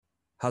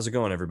How's it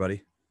going,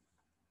 everybody?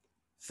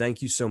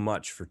 Thank you so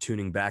much for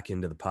tuning back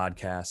into the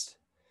podcast.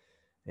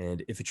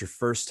 And if it's your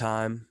first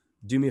time,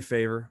 do me a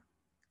favor,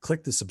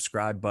 click the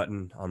subscribe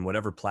button on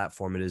whatever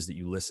platform it is that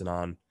you listen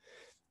on.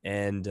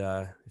 And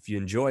if you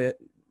enjoy it,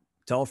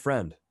 tell a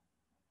friend.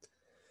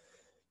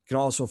 You can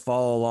also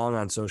follow along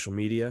on social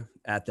media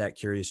at That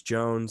Curious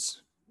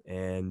Jones,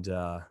 and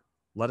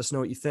let us know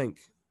what you think.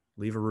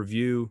 Leave a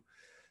review.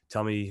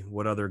 Tell me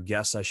what other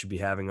guests I should be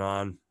having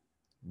on.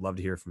 Love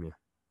to hear from you.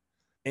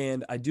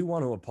 And I do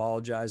want to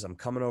apologize. I'm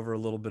coming over a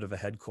little bit of a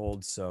head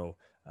cold, so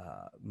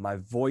my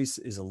voice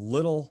is a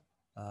little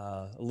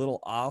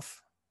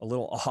off,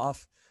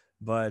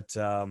 but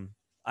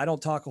I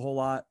don't talk a whole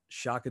lot.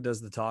 Shaka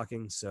does the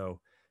talking, so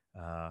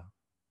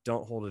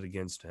don't hold it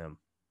against him.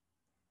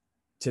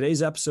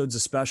 Today's episode's a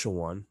special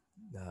one.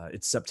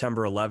 It's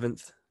September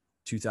 11th,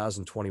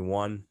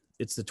 2021.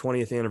 It's the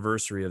 20th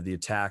anniversary of the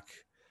attack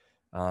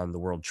on the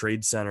World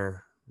Trade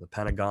Center, the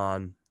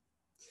Pentagon,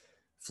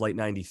 Flight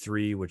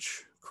 93,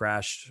 which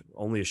crashed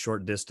only a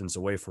short distance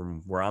away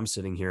from where I'm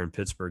sitting here in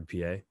Pittsburgh,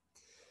 PA.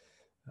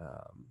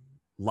 A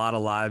lot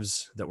of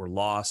lives that were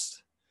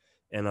lost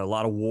and a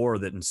lot of war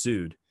that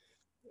ensued.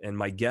 And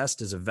my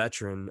guest is a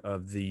veteran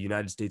of the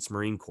United States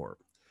Marine Corps.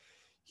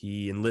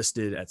 He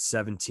enlisted at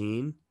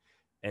 17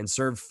 and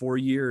served 4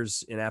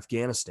 years in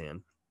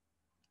Afghanistan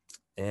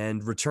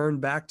and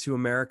returned back to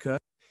America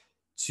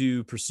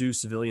to pursue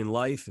civilian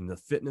life in the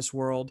fitness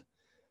world,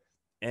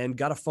 and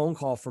got a phone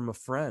call from a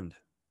friend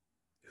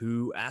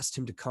who asked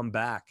him to come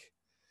back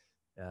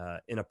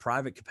in a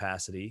private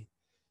capacity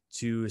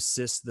to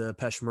assist the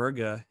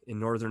Peshmerga in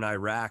northern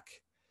Iraq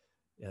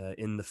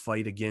in the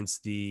fight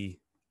against the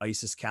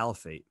ISIS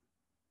caliphate.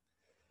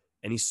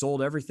 And he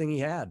sold everything he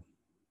had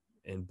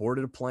and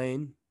boarded a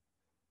plane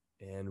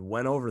and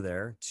went over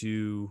there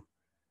to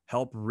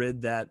help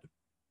rid that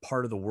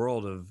part of the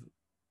world of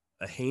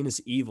a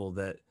heinous evil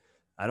that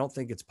I don't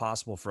think it's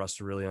possible for us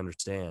to really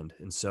understand.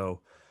 And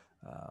so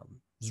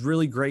it was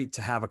really great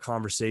to have a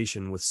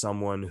conversation with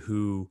someone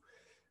who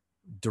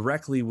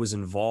directly was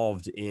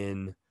involved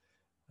in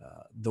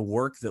the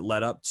work that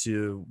led up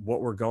to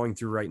what we're going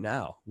through right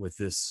now with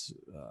this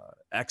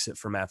exit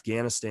from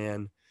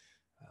Afghanistan,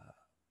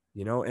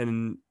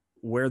 and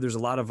where there's a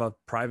lot of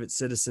private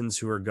citizens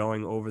who are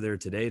going over there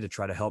today to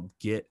try to help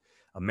get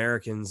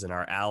Americans and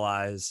our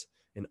allies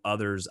and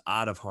others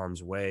out of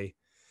harm's way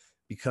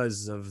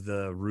because of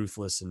the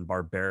ruthless and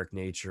barbaric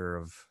nature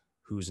of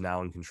who's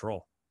now in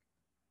control.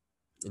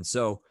 And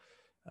so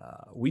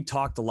we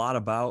talked a lot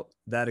about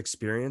that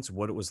experience,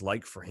 what it was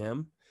like for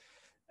him,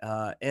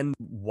 and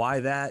why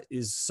that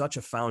is such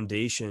a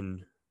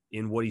foundation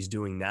in what he's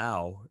doing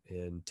now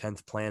in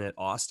 10th Planet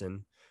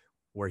Austin,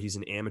 where he's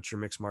an amateur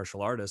mixed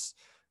martial artist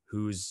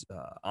who's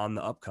on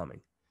the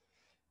upcoming.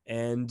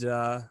 And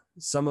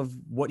some of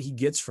what he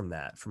gets from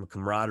that, from a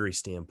camaraderie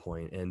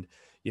standpoint. And,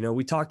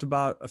 we talked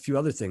about a few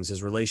other things,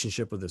 his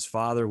relationship with his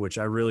father, which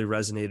I really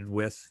resonated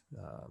with.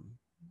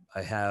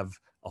 I have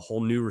a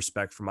whole new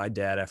respect for my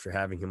dad after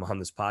having him on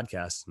this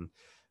podcast. And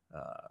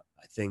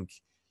I think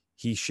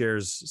he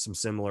shares some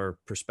similar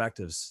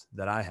perspectives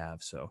that I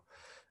have. So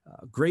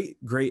great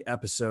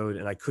episode.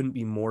 And I couldn't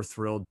be more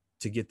thrilled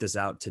to get this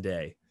out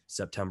today,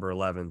 September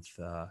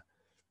 11th.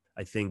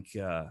 I think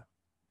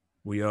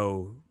we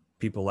owe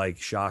people like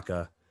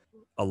Shaka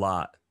a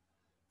lot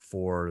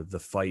for the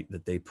fight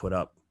that they put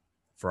up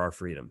for our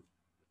freedom.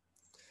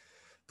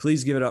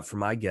 Please give it up for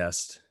my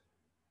guest,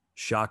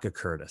 Shaka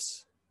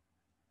Curtis.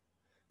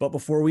 But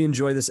before we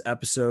enjoy this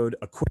episode,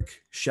 a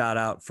quick shout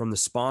out from the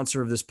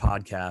sponsor of this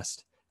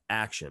podcast,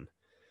 Action.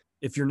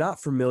 If you're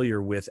not familiar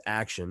with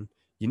Action,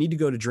 you need to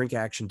go to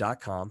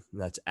drinkaction.com.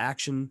 And that's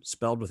Action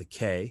spelled with a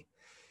K.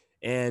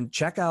 And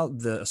check out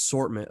the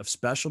assortment of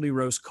specialty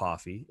roast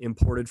coffee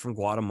imported from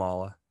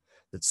Guatemala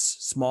that's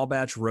small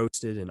batch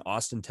roasted in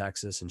Austin,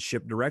 Texas, and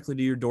shipped directly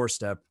to your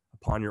doorstep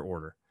upon your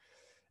order,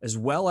 as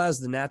well as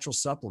the natural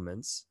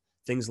supplements,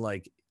 things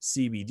like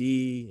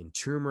CBD and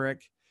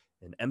turmeric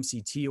and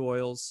MCT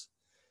oils,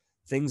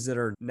 things that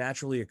are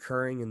naturally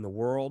occurring in the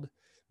world,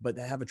 but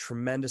that have a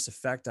tremendous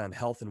effect on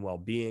health and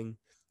well-being,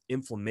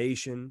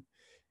 inflammation,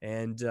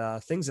 and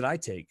things that I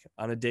take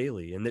on a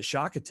daily and that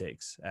Shaka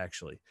takes,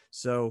 actually.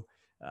 So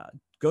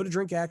go to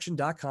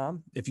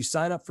drinkaction.com. If you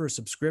sign up for a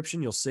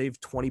subscription, you'll save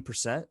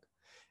 20%.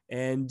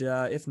 And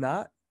if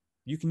not,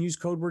 you can use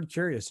code word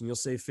curious and you'll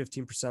save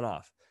 15%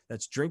 off.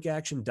 That's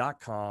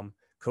drinkaction.com,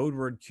 code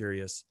word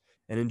curious,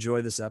 and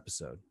enjoy this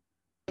episode.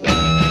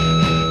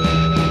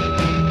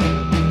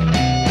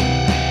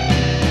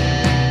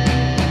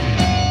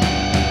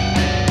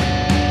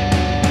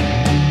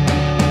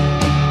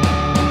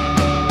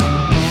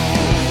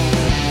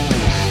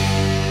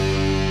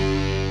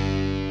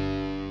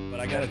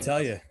 Got to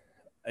tell you,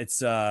 it's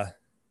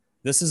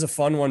this is a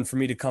fun one for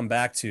me to come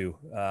back to.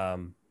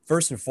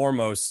 First and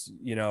foremost,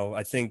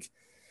 I think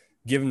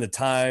given the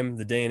time,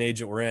 the day and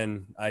age that we're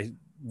in, I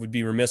would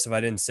be remiss if I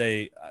didn't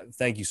say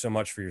thank you so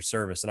much for your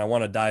service. And I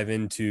want to dive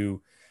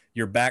into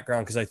your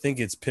background because I think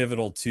it's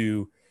pivotal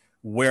to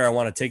where I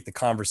want to take the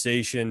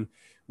conversation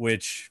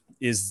which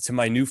is to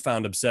my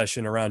newfound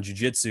obsession around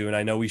jujitsu. And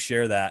I know we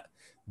share that,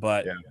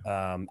 but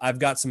I've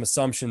got some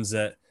assumptions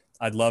that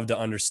I'd love to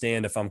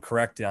understand if I'm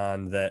correct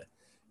on that.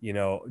 You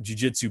know,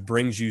 jujitsu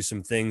brings you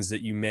some things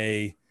that you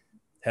may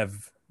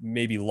have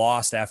maybe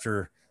lost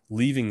after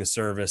leaving the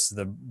service,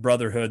 the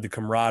brotherhood, the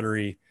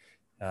camaraderie,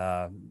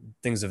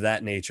 things of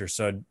that nature.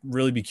 So I'd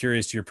really be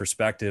curious to your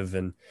perspective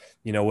and,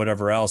 you know,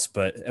 whatever else.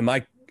 But am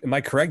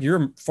I correct?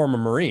 You're a former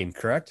Marine,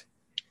 correct?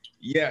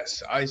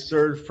 Yes, I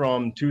served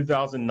from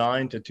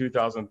 2009 to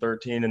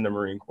 2013 in the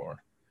Marine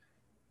Corps.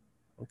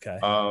 Okay.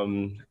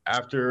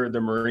 After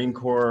the Marine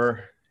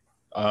Corps,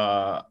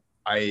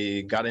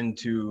 I got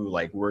into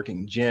like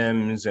working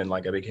gyms, and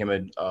like I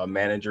became a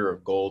manager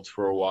of Golds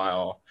for a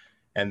while.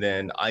 And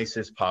then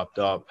ISIS popped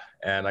up,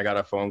 and I got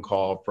a phone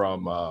call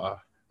from a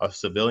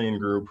civilian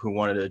group who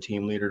wanted a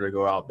team leader to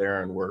go out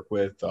there and work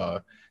with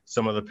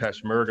some of the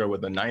Peshmerga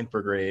with the 9th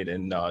Brigade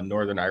in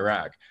northern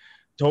Iraq.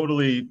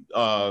 Totally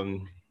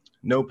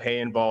no pay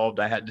involved.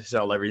 I had to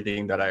sell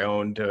everything that I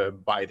owned to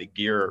buy the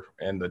gear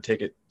and the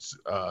tickets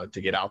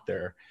to get out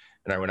there.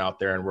 And I went out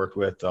there and worked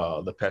with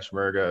the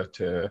Peshmerga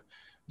to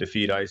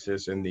defeat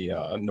ISIS in the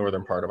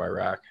northern part of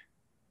Iraq.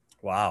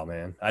 Wow,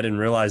 man. I didn't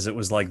realize it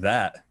was like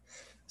that.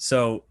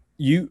 So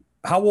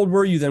how old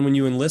were you then when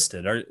you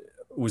enlisted?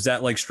 Was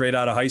that like straight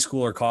out of high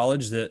school or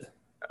college that?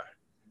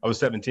 I was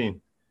 17.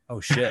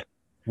 Oh shit.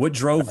 What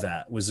drove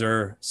that? Was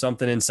there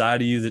something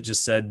inside of you that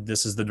just said,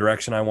 this is the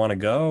direction I want to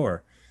go,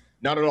 or?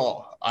 Not at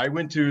all. I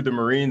went to the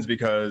Marines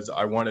because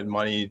I wanted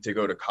money to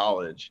go to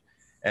college.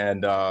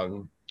 And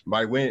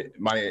my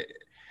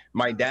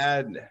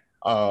dad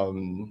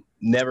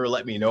never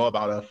let me know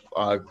about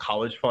a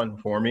college fund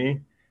for me.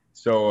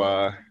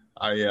 So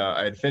I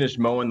had finished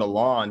mowing the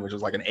lawn, which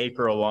was like an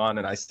acre of lawn,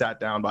 and I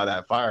sat down by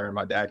that fire, and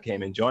my dad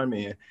came and joined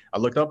me. I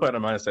looked up at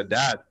him and I said,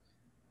 Dad,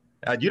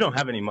 you don't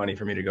have any money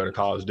for me to go to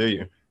college, do you?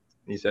 And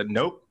he said,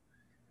 nope.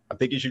 I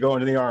think you should go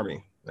into the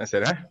Army. I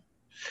said, I'm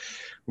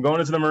going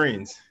into the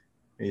Marines.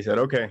 And he said,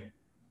 okay.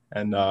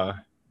 And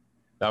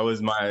that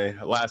was my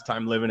last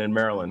time living in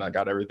Maryland. I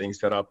got everything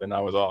set up and I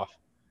was off.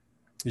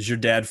 Is your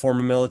dad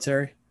former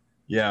military?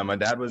 Yeah, my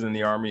dad was in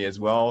the Army as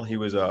well. He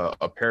was a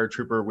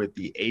paratrooper with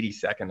the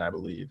 82nd, I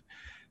believe.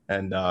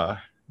 And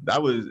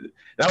that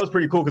was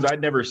pretty cool because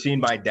I'd never seen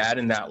my dad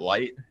in that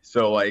light.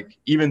 So like,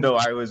 even though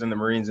I was in the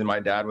Marines and my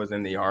dad was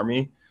in the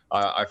Army,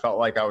 I felt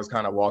like I was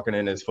kind of walking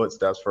in his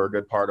footsteps for a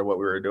good part of what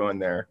we were doing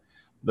there.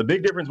 The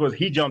big difference was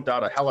he jumped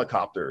out of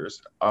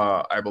helicopters,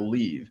 I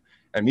believe.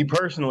 And me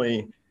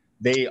personally,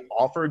 they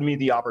offered me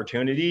the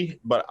opportunity,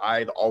 but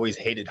I've always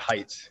hated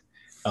heights.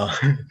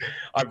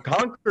 I've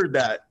conquered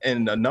that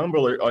in a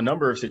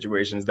number of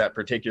situations, that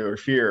particular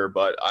fear,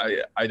 but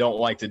I don't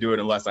like to do it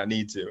unless I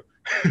need to.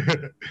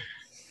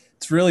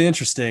 It's really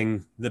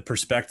interesting, the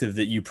perspective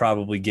that you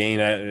probably gain.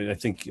 I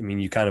think, I mean,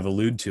 you kind of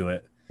allude to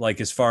it,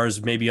 like as far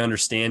as maybe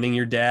understanding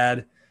your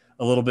dad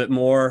a little bit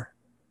more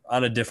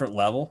on a different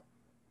level.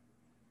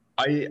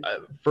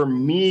 For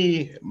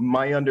me,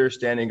 my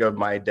understanding of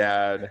my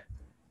dad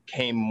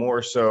came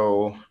more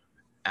so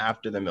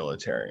after the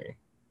military.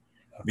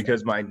 Okay.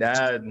 Because my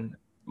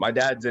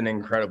dad's an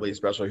incredibly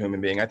special human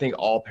being. I think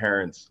all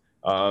parents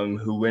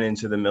who went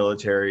into the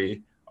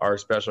military are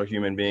special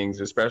human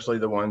beings, especially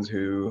the ones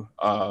who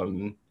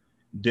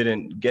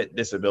didn't get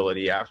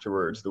disability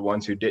afterwards, the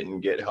ones who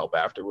didn't get help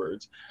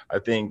afterwards. I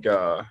think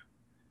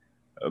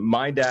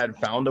my dad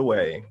found a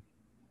way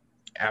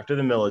after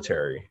the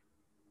military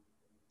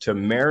to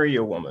marry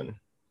a woman,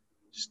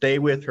 stay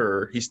with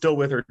her. He's still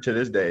with her to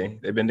this day.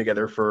 They've been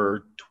together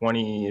for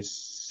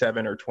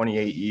 27 or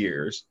 28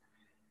 years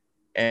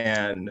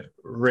and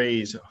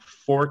raise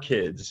 4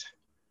 kids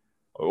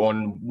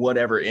on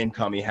whatever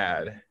income he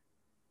had,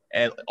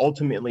 and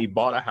ultimately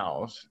bought a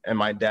house. And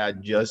my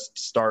dad just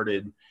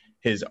started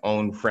his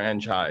own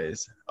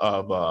franchise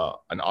of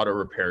an auto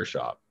repair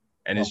shop.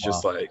 And it's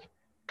just like,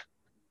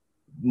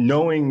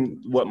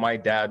 knowing what my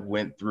dad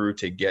went through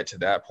to get to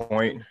that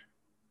point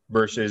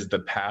versus the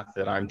path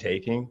that I'm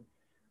taking,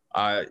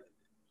 I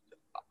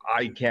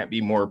can't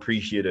be more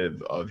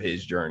appreciative of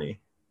his journey,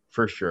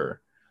 for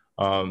sure.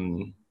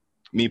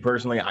 Me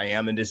personally, I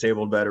am a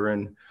disabled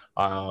veteran.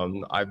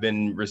 I've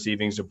been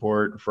receiving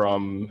support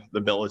from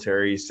the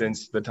military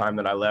since the time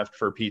that I left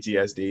for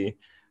PTSD,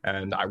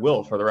 and I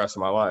will for the rest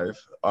of my life.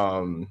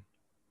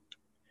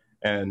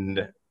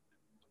 And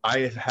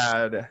I've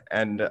had,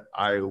 and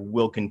I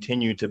will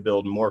continue to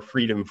build more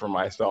freedom for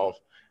myself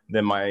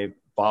than my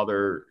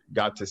father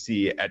got to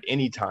see at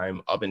any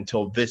time up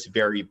until this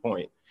very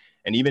point.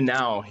 And even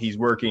now, he's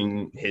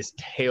working his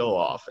tail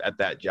off at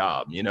that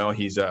job. You know,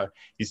 he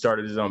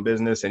started his own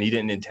business, and he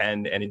didn't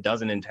intend, and he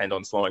doesn't intend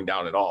on slowing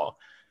down at all.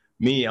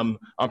 Me, I'm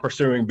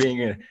pursuing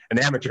being an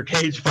amateur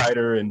cage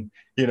fighter, and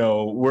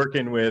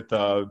working with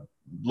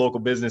local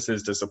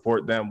businesses to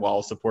support them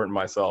while supporting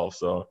myself.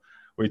 So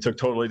we took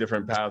totally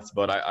different paths,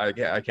 but I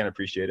can't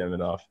appreciate him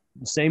enough.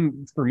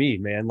 Same for me,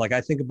 man. Like,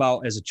 I think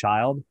about as a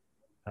child,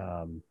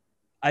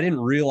 I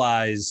didn't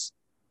realize.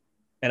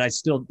 And I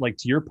still, like,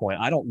 to your point,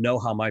 I don't know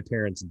how my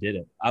parents did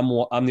it. I'm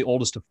the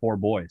oldest of 4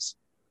 boys.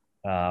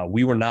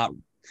 We were not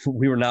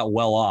we were not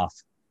well off,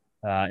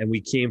 and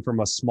we came from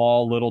a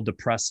small little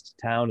depressed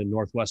town in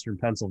northwestern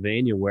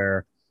Pennsylvania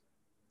where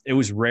it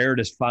was rare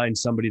to find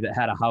somebody that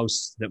had a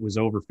house that was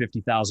over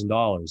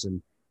 $50,000,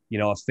 and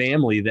a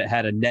family that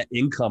had a net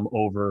income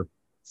over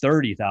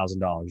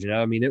 $30,000.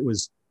 I mean, it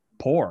was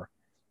poor.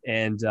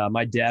 And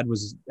my dad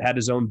had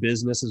his own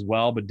business as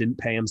well, but didn't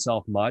pay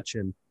himself much.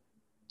 And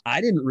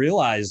I didn't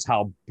realize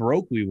how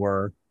broke we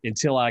were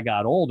until I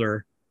got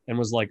older and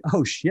was like,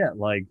 oh shit,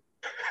 like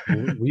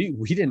we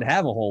didn't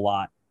have a whole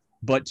lot.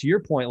 But to your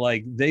point,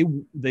 like they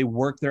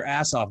worked their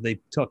ass off. They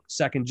took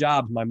second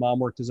jobs. My mom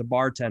worked as a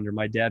bartender.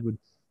 My dad would,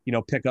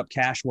 pick up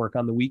cash work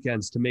on the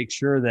weekends to make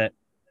sure that,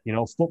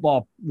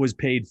 football was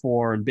paid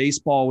for and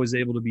baseball was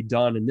able to be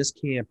done in this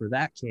camp or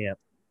that camp.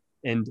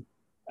 And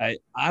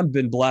I've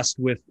been blessed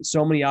with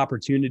so many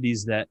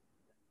opportunities that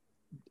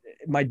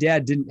my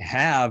dad didn't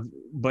have,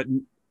 but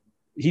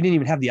he didn't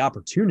even have the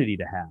opportunity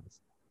to have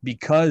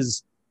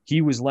because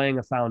he was laying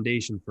a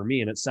foundation for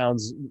me. And it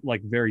sounds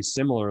like very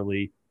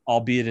similarly,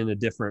 albeit in a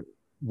different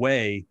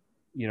way,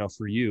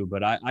 for you,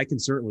 but I can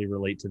certainly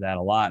relate to that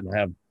a lot. And I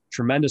have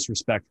tremendous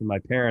respect for my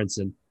parents.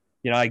 And,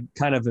 I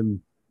kind of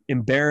am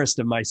embarrassed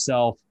of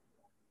myself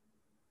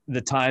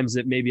the times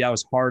that maybe I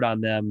was hard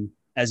on them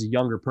as a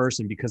younger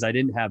person because I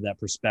didn't have that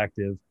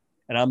perspective.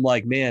 And I'm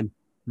like, man,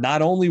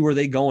 not only were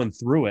they going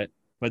through it,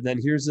 but then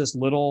here's this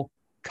little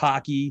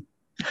cocky,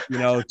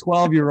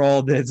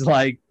 12-year-old that's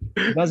like,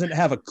 doesn't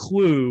have a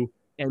clue,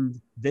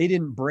 and they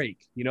didn't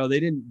break, they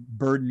didn't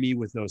burden me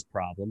with those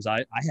problems.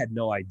 I had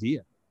no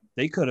idea.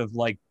 They could have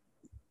like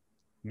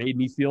made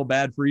me feel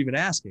bad for even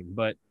asking,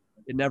 but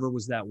it never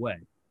was that way,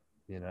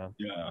 Yeah.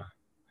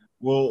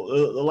 Well,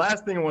 the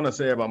last thing I want to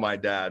say about my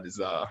dad is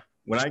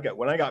when I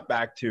got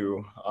back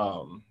to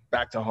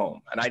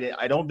home, and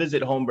I don't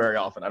visit home very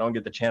often. I don't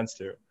get the chance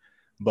to,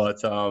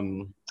 but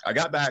I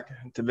got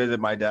back to visit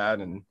my dad,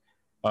 and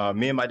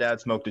me and my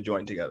dad smoked a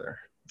joint together,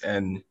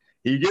 and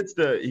he gets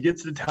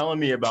to telling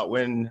me about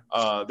when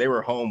they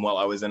were home while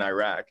I was in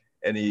Iraq,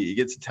 and he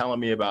gets to telling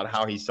me about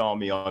how he saw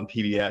me on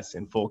PBS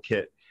in full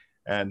kit,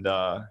 and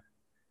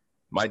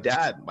my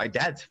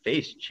dad's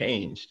face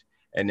changed,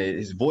 and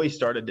his voice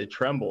started to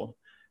tremble,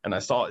 and I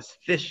saw his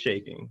fist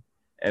shaking,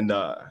 and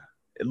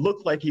it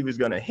looked like he was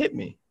gonna hit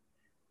me,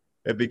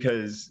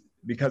 because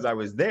I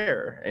was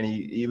there, and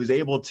he was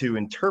able to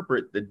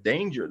interpret the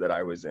danger that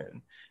I was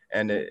in,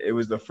 and it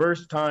was the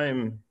first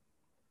time.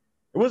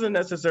 It wasn't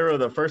necessarily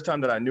the first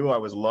time that I knew I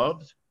was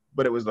loved,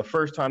 but it was the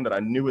first time that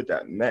I knew what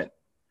that meant.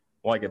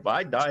 Like if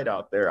I died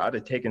out there, I'd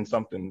have taken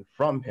something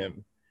from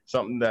him,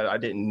 something that I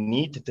didn't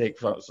need to take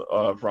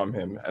from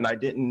him. And I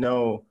didn't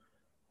know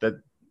that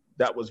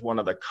that was one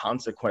of the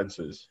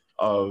consequences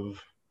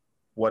of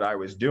what I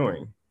was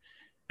doing.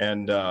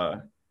 And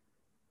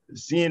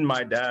seeing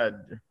my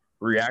dad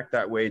react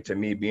that way to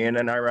me being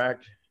in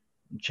Iraq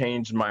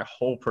changed my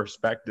whole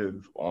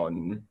perspective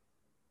on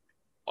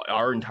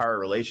our entire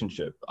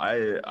relationship.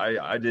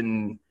 I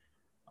didn't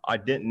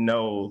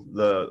know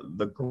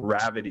the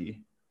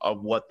gravity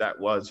of what that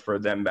was for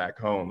them back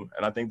home.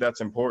 And I think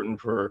that's important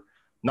for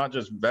not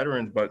just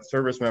veterans, but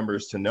service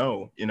members to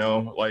know,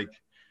 like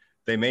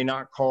they may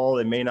not call,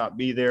 they may not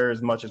be there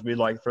as much as we'd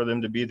like for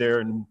them to be there.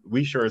 And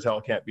we sure as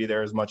hell can't be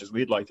there as much as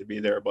we'd like to be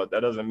there, but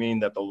that doesn't mean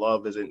that the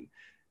love isn't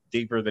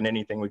deeper than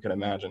anything we can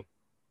imagine.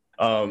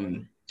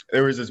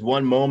 There was this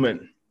one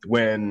moment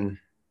when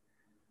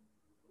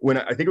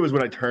I think it was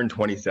when I turned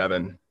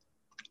 27,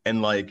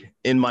 and like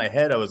in my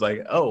head, I was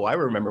like, oh, I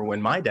remember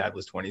when my dad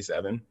was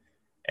 27.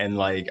 And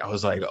like, I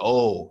was like,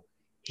 oh,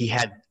 he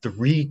had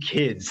 3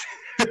 kids.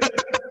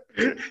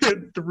 He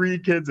had 3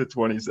 kids at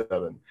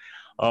 27.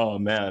 Oh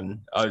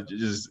man, it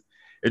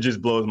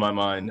just blows my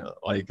mind.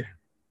 Like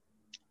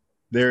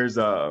there's,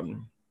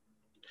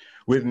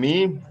 with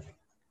me,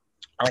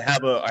 I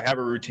have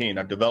a routine.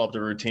 I've developed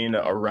a routine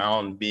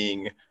around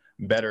being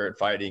better at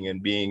fighting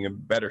and being a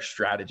better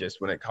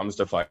strategist when it comes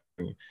to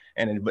fighting.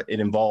 And it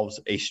involves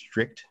a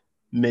strict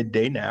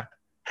midday nap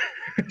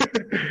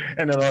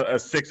and then a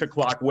 6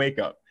 o'clock wake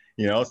up,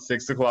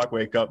 6 o'clock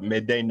wake up,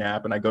 midday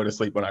nap, and I go to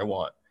sleep when I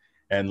want.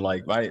 And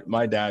like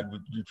my dad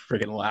would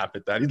freaking laugh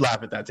at that. He'd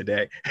laugh at that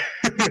today.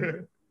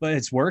 But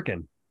it's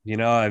working.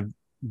 I've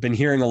been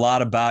hearing a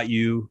lot about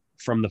you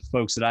from the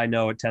folks that I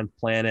know at 10th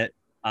Planet,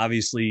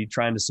 obviously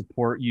trying to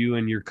support you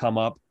and your come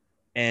up.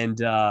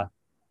 And I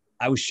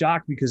was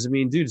shocked because, I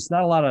mean, dude, it's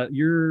not a lot of,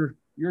 you're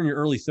in your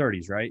early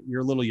 30s, right?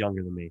 You're a little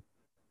younger than me.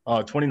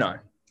 29.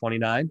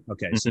 29?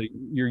 Okay. So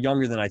you're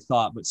younger than I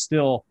thought, but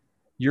still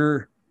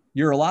you're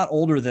a lot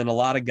older than a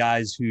lot of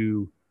guys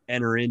who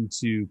enter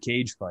into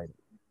cage fighting.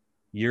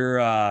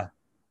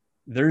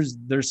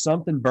 There's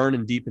something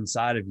burning deep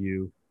inside of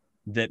you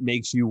that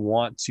makes you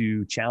want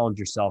to challenge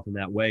yourself in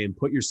that way and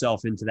put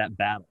yourself into that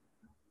battle.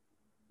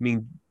 I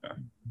mean,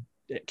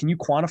 can you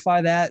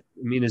quantify that?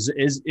 I mean, is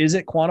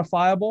it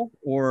quantifiable,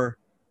 or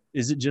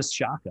is it just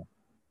Shaka?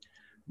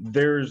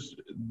 There's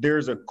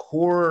a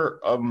core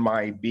of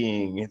my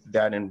being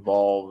that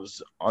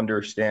involves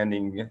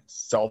understanding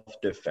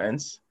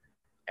self-defense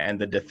and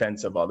the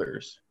defense of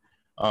others.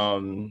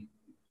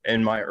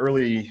 in my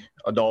early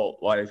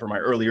adult life, or my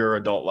earlier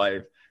adult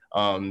life,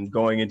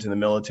 going into the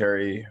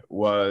military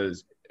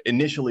was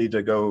initially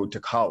to go to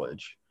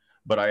college.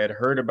 But I had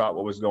heard about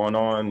what was going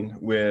on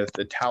with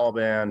the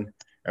Taliban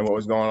and what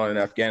was going on in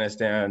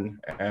Afghanistan.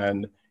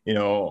 And, you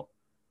know,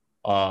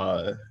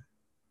 uh,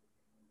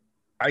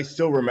 I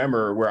still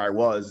remember where I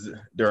was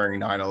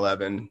during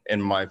 9/11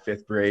 in my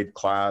 5th grade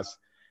class.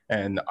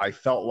 And I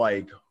felt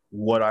like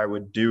what I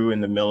would do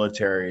in the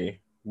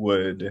military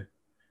would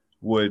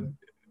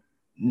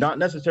not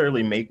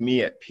necessarily make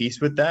me at peace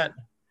with that,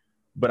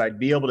 but I'd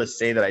be able to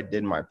say that I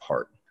did my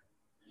part.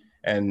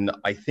 And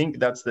I think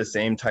that's the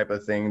same type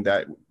of thing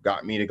that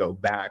got me to go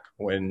back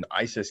when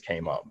ISIS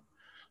came up.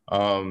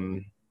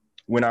 Um,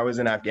 when I was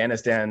in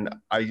Afghanistan,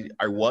 I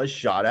was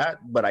shot at,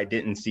 but I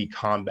didn't see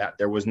combat.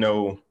 There was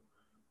no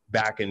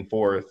back and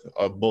forth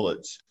of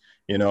bullets,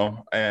 you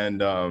know,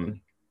 and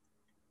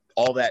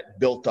all that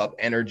built up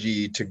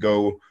energy to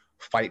go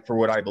fight for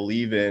what I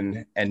believe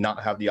in and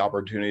not have the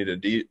opportunity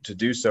to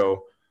do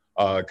so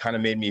kind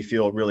of made me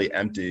feel really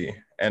empty.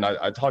 And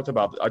I talked to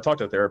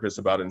therapists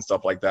about it and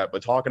stuff like that,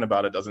 but talking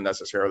about it doesn't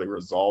necessarily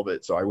resolve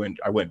it. So I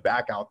went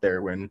back out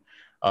there when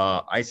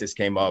ISIS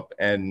came up,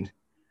 and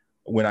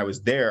when I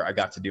was there, I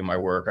got to do my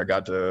work. I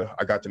got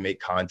to make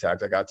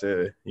contact. I got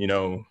to, you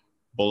know,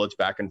 bullets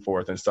back and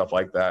forth and stuff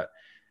like that.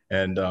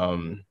 And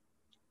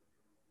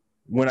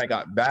when I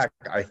got back,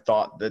 I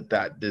thought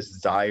that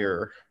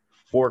desire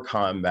for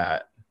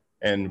combat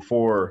and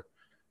for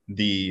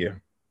the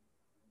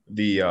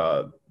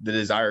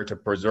desire to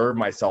preserve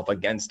myself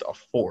against a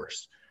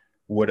force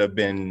would have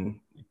been,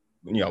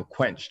 you know,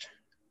 quenched,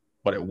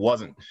 but it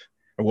wasn't.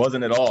 It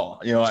wasn't at all.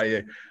 You know,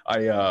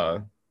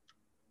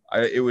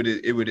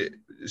 it would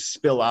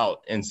spill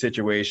out in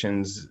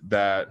situations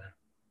that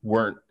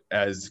weren't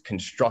as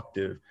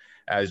constructive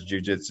as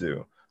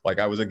jujitsu. Like,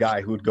 I was a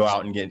guy who would go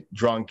out and get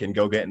drunk and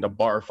go get into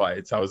bar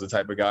fights. I was the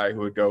type of guy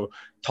who would go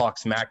talk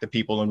smack to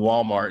people in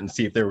Walmart and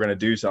see if they were going to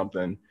do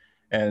something.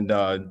 And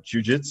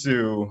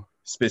jujitsu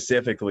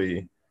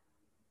specifically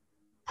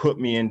put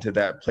me into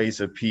that place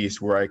of peace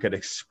where I could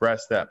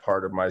express that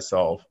part of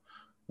myself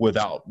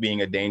without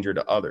being a danger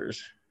to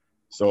others.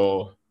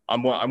 So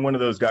I'm one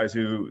of those guys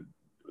who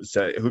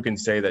can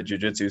say that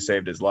jujitsu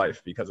saved his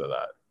life because of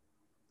that.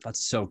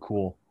 That's so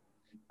cool.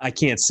 I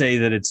can't say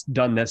that it's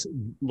done this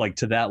like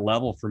to that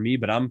level for me,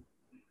 but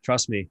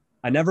trust me,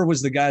 I never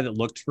was the guy that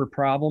looked for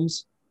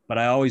problems, but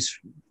I always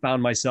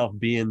found myself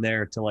being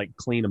there to like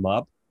clean them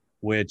up,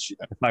 which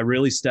if I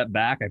really step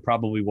back, I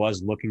probably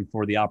was looking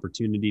for the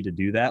opportunity to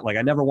do that. Like,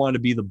 I never wanted to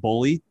be the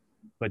bully,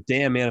 but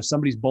damn, man, if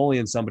somebody's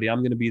bullying somebody, I'm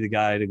going to be the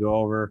guy to go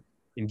over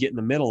and get in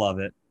the middle of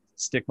it,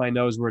 stick my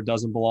nose where it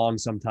doesn't belong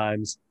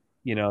sometimes,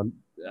 you know,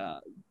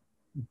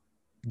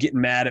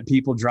 getting mad at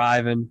people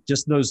driving,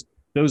 just those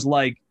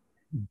like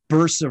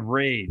bursts of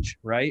rage,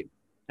 right?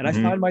 And I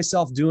find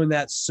myself doing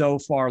that so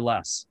far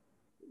less,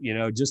 you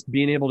know, just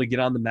being able to get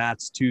on the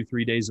mats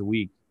 2-3 days a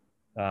week,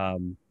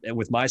 and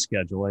with my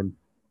schedule, and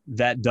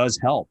that does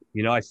help.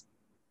 You know,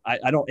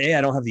 I don't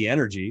have the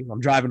energy. I'm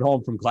driving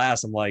home from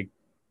class, I'm like,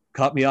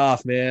 cut me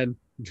off, man,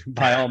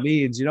 by all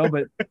means, you know.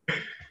 But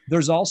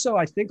there's also,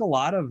 I think, a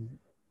lot of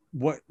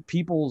what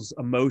people's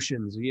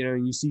emotions, you know,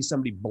 you see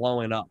somebody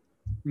blowing up,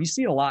 you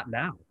see it a lot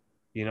now,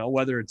 you know,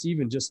 whether it's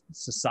even just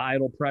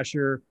societal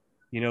pressure,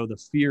 you know, the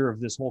fear of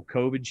this whole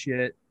COVID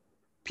shit,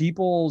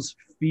 people's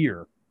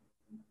fear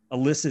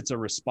elicits a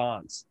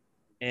response.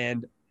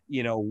 And,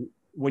 you know,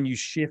 when you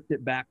shift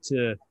it back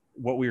to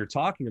what we were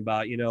talking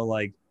about, you know,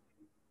 like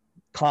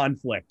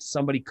conflict,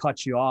 somebody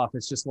cuts you off,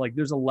 it's just like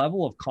there's a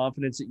level of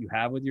confidence that you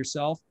have with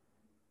yourself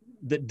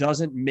that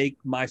doesn't make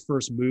my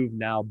first move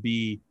now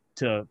be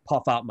to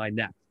puff out my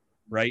neck,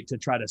 right? To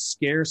try to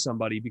scare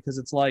somebody, because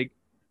it's like,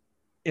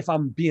 if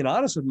I'm being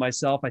honest with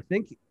myself, I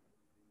think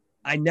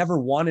I never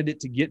wanted it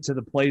to get to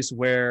the place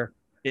where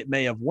it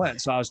may have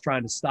went. So I was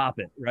trying to stop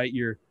it, right?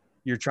 You're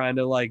trying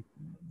to, like,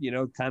 you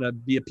know, kind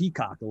of be a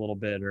peacock a little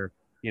bit, or,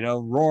 you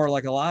know, roar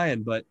like a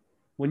lion. But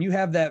when you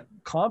have that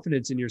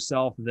confidence in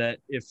yourself that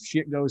if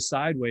shit goes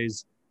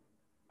sideways,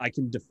 I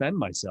can defend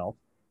myself,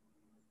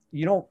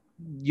 you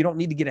don't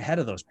need to get ahead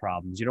of those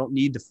problems. You don't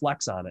need to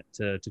flex on it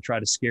to try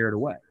to scare it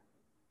away.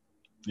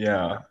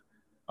 Yeah.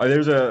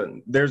 There's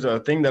a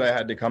thing that I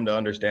had to come to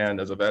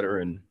understand as a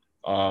veteran,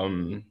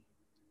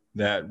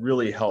 that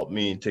really helped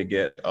me to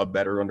get a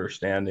better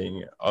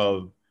understanding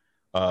of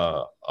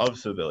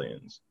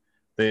civilians.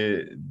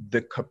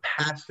 The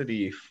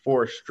capacity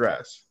for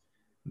stress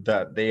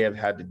that they have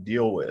had to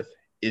deal with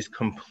is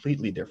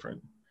completely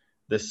different.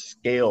 The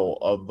scale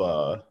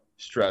of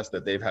stress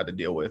that they've had to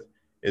deal with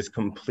is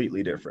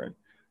completely different.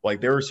 Like,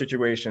 there were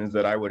situations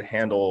that I would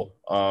handle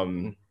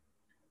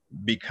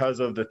because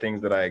of the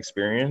things that I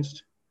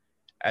experienced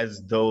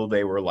as though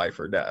they were life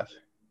or death.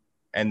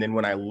 And then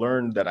when I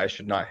learned that I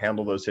should not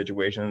handle those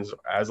situations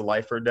as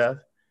life or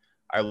death,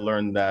 I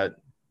learned that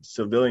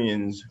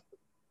civilians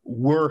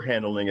were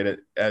handling it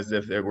as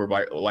if it were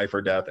life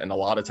or death. And a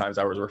lot of times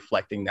I was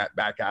reflecting that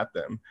back at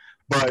them.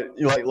 But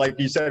like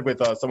you said,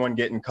 with someone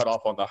getting cut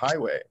off on the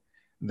highway,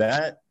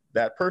 that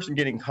that person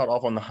getting cut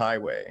off on the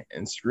highway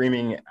and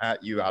screaming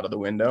at you out of the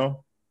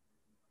window,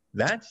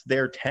 that's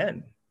their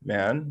 10,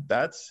 man.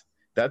 That's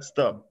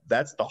the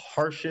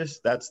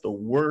harshest, that's the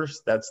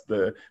worst, that's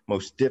the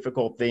most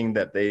difficult thing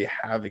that they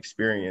have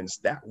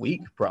experienced that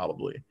week,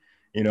 probably.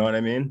 You know what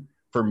I mean?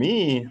 For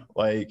me,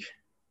 like,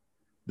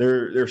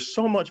 there's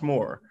so much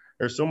more.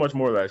 There's so much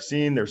more that I've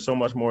seen. There's so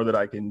much more that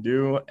I can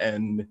do.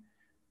 And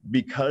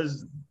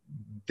because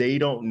they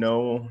don't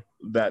know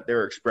that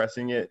they're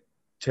expressing it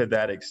to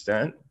that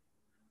extent,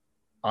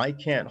 I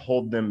can't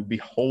hold them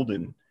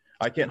beholden.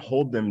 I can't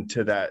hold them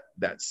to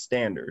that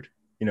standard.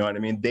 You know what I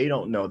mean? They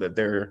don't know that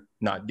they're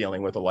not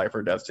dealing with a life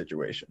or death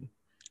situation.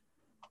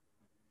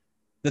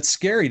 That's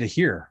scary to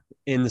hear,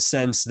 in the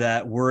sense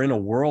that we're in a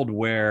world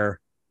where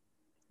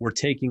we're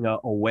taking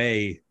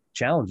away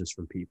challenges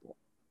from people.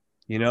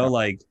 You know,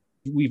 like,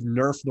 we've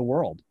nerfed the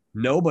world.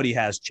 Nobody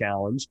has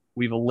challenge.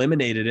 We've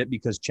eliminated it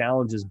because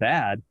challenge is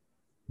bad,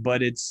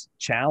 but it's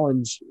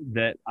challenge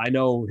that I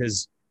know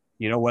has,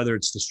 you know, whether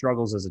it's the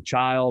struggles as a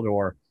child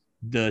or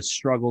the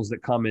struggles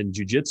that come in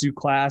jujitsu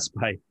class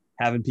by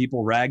having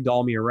people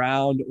ragdoll me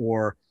around,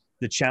 or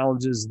the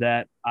challenges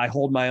that I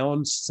hold my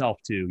own self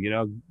to, you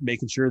know,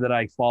 making sure that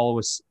I follow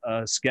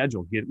a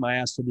schedule, get my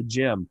ass to the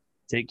gym,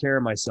 take care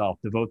of myself,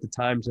 devote the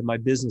time to my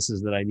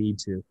businesses that I need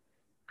to.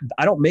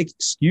 I don't make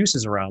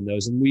excuses around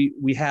those. And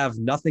we have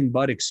nothing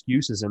but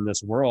excuses in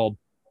this world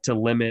to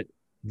limit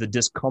the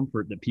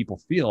discomfort that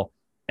people feel.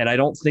 And I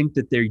don't think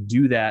that they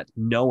do that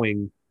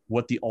knowing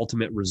what the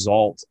ultimate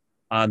result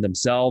on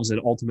themselves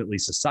and ultimately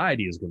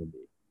society is going to be.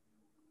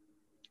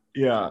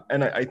 Yeah.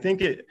 And I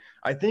think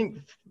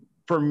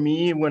for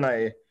me,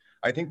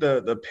 I think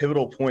the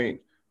pivotal point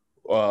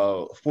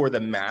for the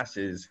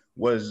masses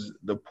was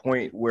the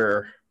point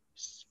where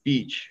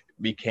speech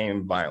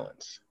became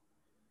violence.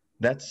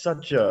 That's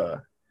such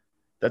a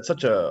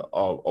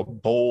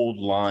bold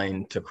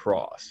line to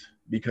cross,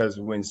 because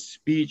when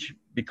speech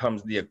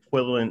becomes the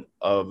equivalent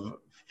of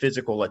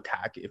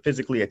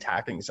physically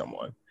attacking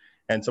someone,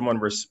 and someone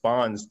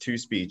responds to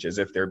speech as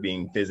if they're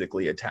being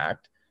physically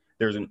attacked,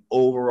 there's an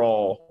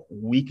overall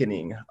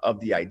weakening of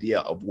the idea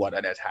of what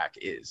an attack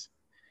is.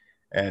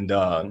 And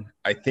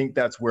I think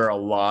that's where a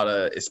lot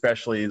of,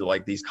 especially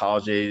like these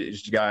college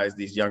age guys,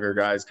 these younger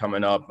guys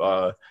coming up,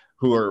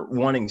 who are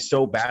wanting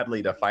so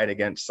badly to fight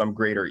against some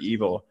greater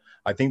evil,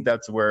 I think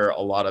that's where a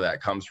lot of that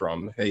comes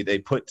from. They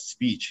put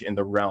speech in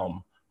the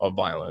realm of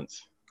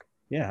violence.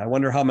 Yeah, I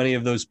wonder how many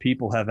of those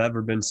people have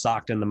ever been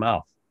socked in the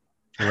mouth,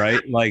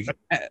 right? Like,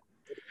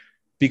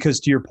 because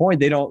to your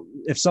point, they don't,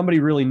 if somebody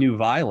really knew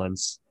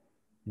violence,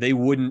 they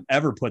wouldn't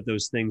ever put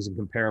those things and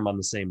compare them on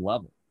the same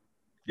level.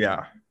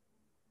 Yeah.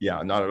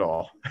 Yeah, not at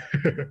all.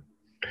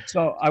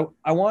 So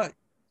I want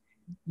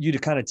you to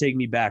kind of take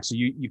me back. So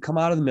you come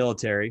out of the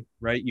military,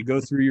 right? You go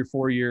through your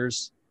 4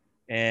 years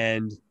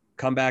and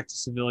come back to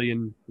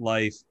civilian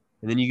life.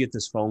 And then you get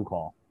this phone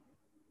call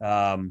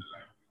to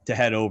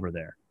head over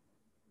there.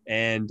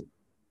 And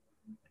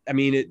I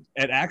mean,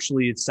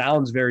 it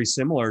sounds very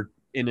similar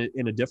in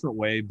a different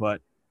way,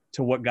 but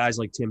to what guys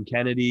like Tim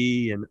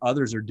Kennedy and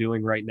others are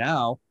doing right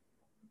now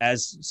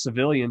as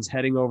civilians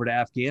heading over to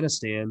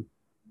Afghanistan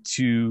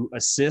to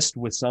assist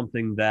with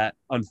something that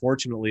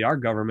unfortunately our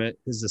government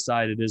has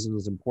decided isn't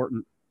as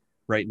important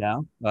right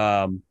now.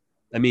 I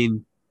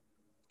mean,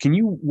 can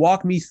you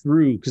walk me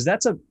through? Because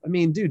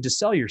dude, to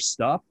sell your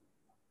stuff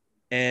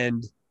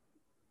and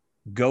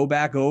go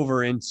back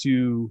over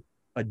into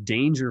a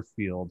danger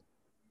field,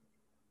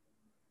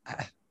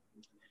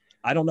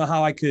 I don't know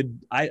how I could.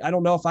 I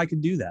don't know if I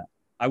could do that.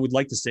 I would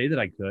like to say that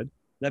I could.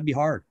 That'd be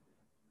hard.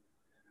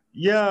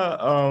 Yeah.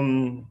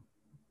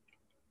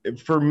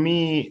 For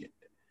me,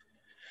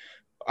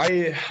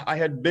 I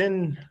had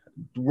been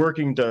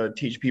working to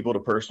teach people to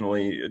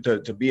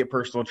be a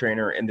personal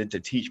trainer, and then to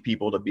teach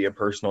people to be a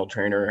personal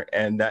trainer,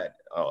 and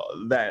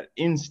that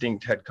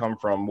instinct had come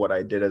from what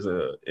I did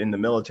in the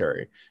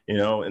military. You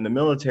know, in the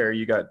military,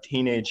 you got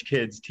teenage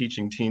kids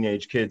teaching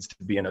teenage kids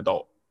to be an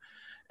adult,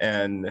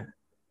 and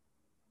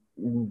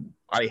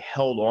I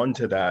held on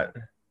to that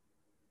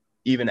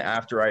even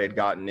after I had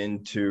gotten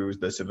into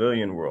the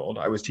civilian world.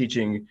 I was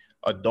teaching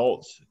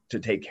adults to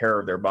take care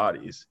of their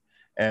bodies.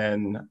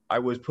 And I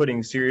was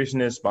putting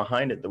seriousness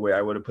behind it the way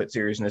I would have put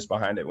seriousness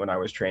behind it when I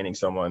was training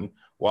someone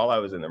while I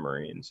was in the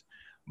Marines.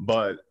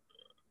 But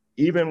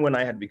even when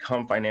I had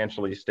become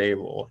financially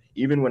stable,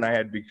 even when I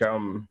had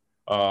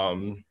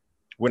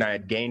when I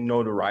had gained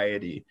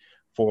notoriety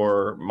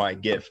for my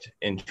gift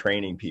in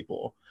training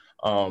people,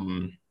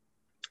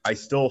 I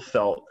still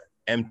felt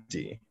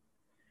empty.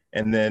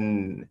 And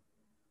then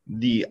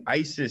the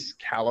ISIS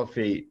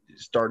caliphate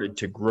started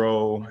to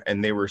grow,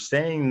 and they were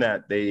saying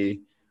that they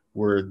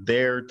were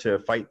there to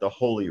fight the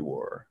holy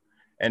war.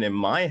 And in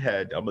my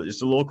head,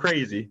 it's a little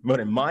crazy,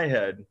 but in my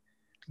head,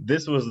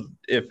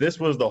 if this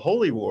was the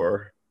holy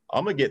war,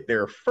 I'm gonna get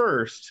there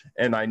first,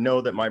 and I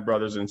know that my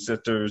brothers and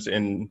sisters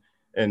in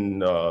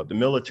the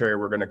military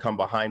were gonna come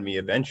behind me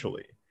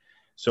eventually.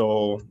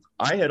 So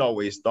I had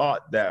always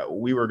thought that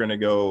we were gonna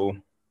go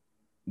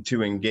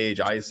to engage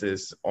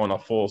ISIS on a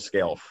full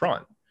scale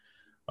front.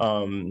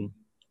 Um,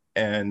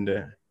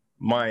 and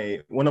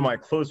one of my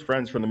close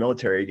friends from the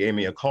military gave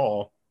me a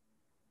call,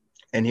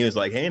 and he was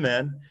like, "Hey,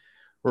 man,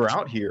 we're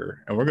out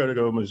here and we're going to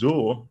go to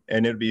Missoula,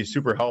 and it'd be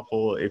super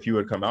helpful if you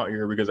would come out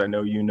here because I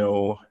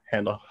know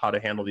how to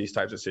handle these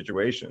types of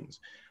situations."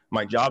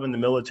 My job in the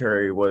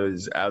military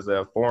was as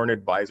a foreign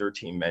advisor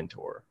team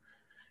mentor.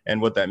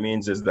 And what that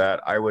means is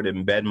that I would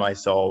embed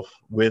myself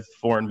with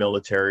foreign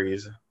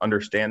militaries,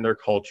 understand their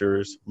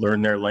cultures,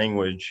 learn their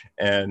language,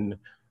 and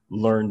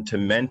learn to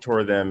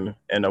mentor them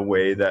in a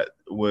way that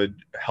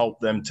would help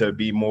them to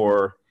be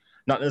more,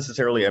 not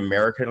necessarily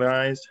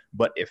Americanized,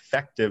 but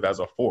effective as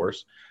a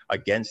force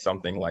against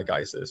something like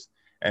ISIS.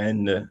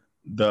 And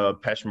the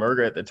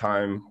Peshmerga at the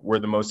time were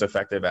the most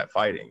effective at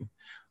fighting.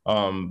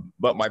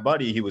 But my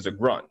buddy, he was a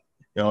grunt.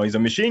 He's a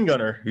machine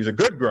gunner. He's a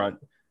good grunt,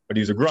 but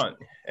he's a grunt.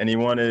 And he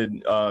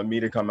wanted me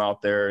to come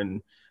out there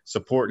and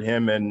support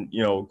him and,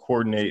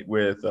 coordinate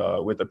with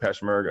the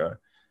Peshmerga.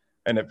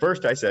 And at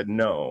first I said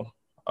no.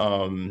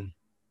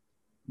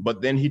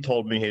 But then he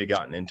told me he had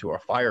gotten into a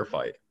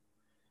firefight.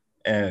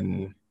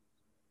 And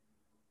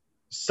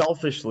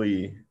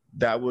selfishly,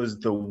 that was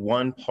the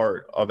one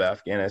part of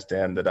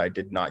Afghanistan that I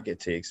did not get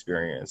to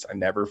experience. I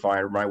never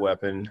fired my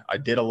weapon. I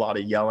did a lot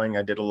of yelling.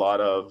 I did a lot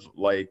of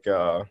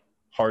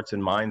hearts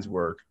and minds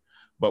work.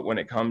 But when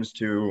it comes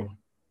to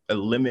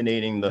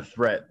eliminating the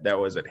threat that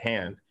was at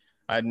hand,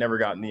 I had never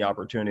gotten the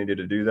opportunity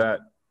to do that.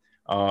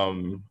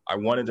 I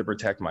wanted to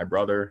protect my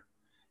brother.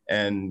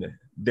 And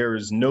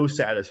there's no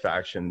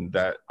satisfaction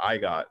that I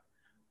got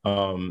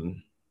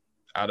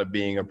out of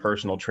being a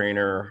personal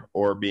trainer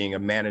or being a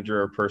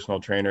manager of personal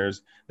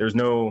trainers. There's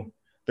no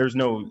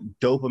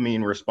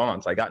dopamine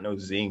response. I got no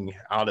zing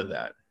out of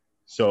that.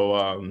 So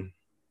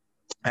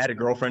I had a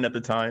girlfriend at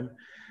the time.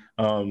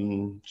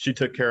 She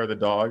took care of the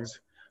dogs.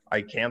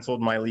 I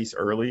canceled my lease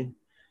early,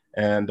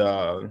 and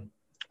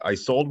I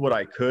sold what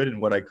I could, and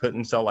what I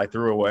couldn't sell, I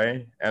threw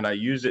away. And I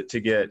used it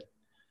to get,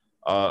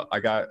 I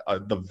got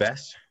the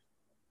vest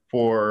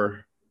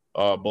for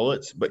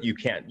bullets, but you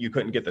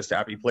couldn't get the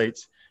SAPI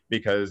plates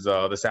because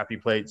the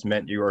SAPI plates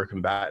meant you were a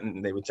combatant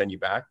and they would send you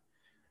back.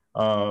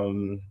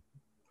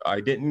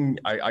 I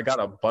got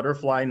a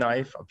butterfly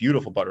knife, a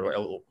beautiful butterfly,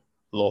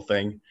 little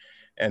thing.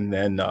 And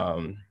then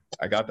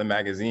I got the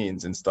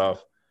magazines and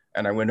stuff,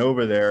 and I went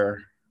over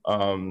there.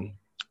 And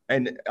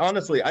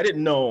honestly, I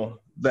didn't know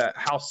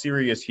how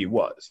serious he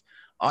was.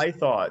 I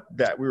thought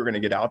that we were going to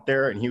get out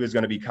there and he was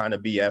going to be kind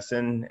of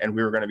BSing, and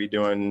we were going to be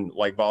doing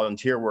like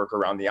volunteer work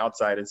around the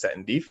outside and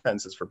setting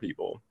defenses for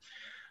people.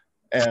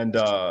 And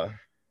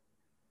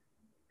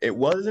it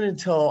wasn't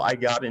until I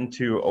got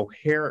into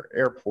O'Hare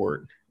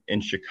Airport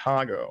in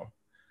Chicago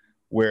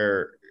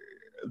where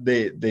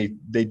they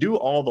do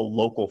all the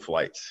local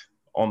flights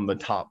on the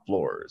top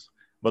floors,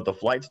 but the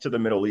flights to the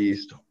Middle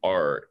East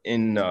are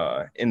in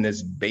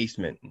this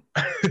basement,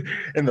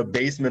 in the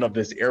basement of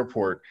this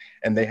airport,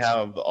 and they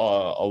have a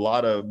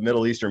lot of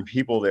Middle Eastern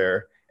people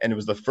there. And it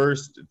was the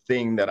first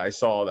thing that I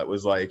saw that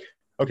was like,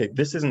 okay,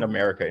 this isn't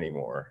America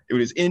anymore. It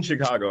was in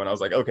Chicago, and I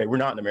was like, okay, we're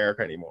not in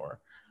America anymore.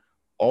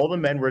 All the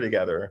men were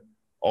together,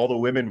 all the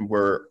women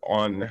were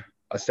in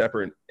a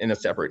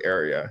separate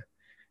area,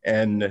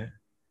 and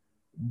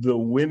the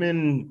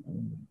women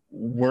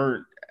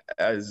weren't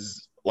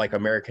as like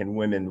American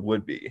women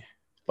would be.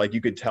 Like,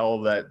 you could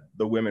tell that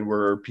the women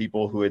were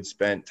people who had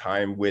spent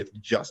time with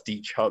just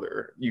each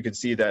other. You could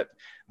see that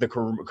the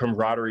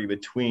camaraderie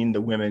between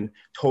the women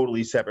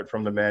totally separate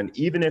from the men,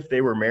 even if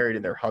they were married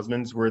and their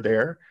husbands were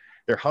there.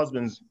 Their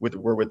husbands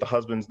were with the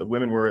husbands, the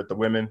women were with the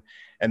women,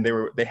 and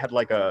they had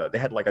like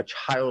a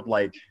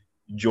childlike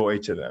joy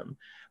to them,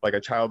 like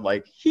a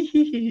childlike hee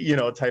hee hee,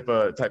 type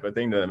of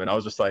thing to them. And I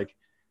was just like,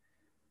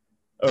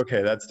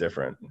 okay, that's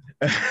different.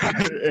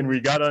 And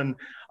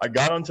I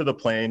got onto the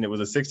plane. It was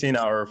a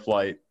 16-hour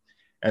flight,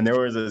 and there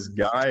was this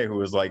guy who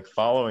was like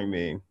following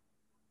me.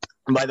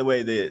 And by the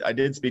way, I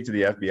did speak to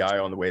the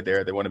FBI on the way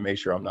there. They want to make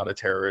sure I'm not a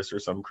terrorist or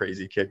some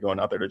crazy kid going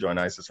out there to join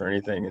ISIS or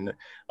anything. And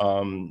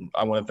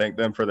I want to thank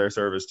them for their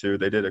service too.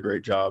 They did a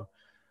great job.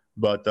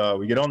 But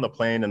we get on the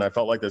plane, and I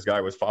felt like this guy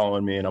was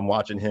following me, and I'm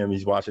watching him.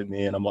 He's watching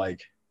me, and I'm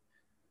like,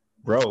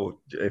 bro,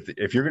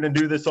 if you're going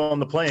to do this on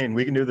the plane,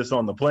 we can do this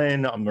on the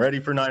plane. I'm ready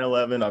for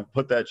 9/11. I've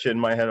put that shit in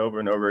my head over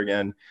and over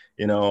again,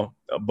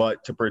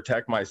 but to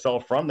protect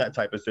myself from that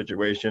type of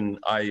situation,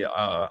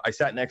 I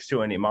sat next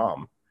to an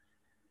imam,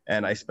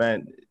 and I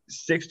spent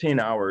 16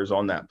 hours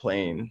on that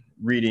plane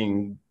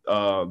reading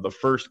the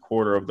first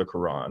quarter of the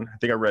Quran. I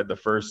think I read the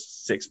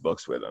first 6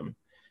 books with him,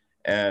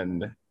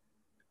 and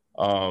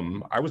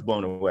I was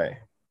blown away.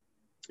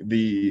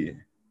 The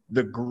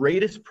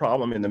greatest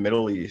problem in the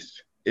Middle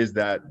East is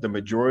that the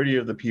majority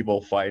of the people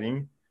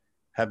fighting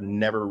have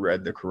never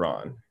read the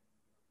Quran.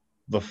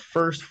 The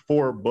first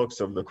 4 books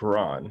of the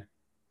Quran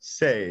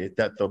say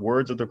that the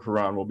words of the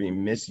Quran will be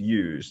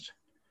misused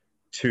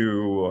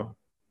to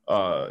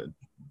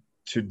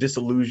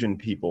disillusion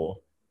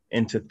people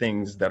into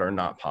things that are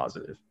not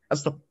positive.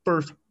 That's the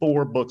first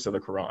 4 books of the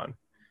Quran.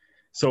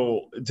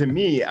 So to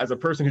me, as a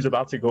person who's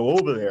about to go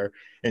over there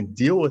and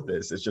deal with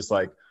this, it's just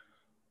like,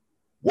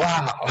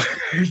 wow.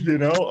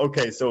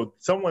 Okay, so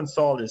someone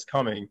saw this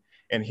coming,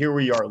 and here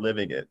we are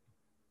living it.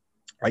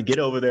 I get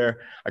over there,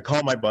 I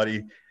call my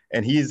buddy,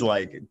 and he's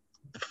like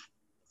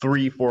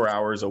 3-4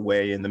 hours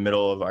away in the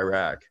middle of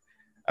Iraq.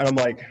 And I'm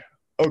like,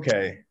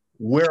 okay,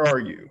 where are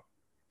you?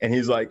 And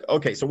he's like,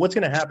 okay, so what's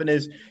going to happen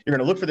is you're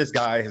going to look for this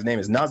guy. His name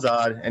is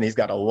Nazad, and he's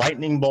got a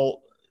lightning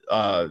bolt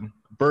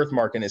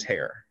birthmark in his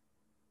hair.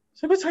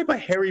 So what type of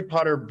Harry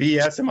Potter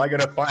BS am I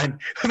going to find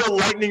the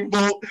lightning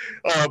bolt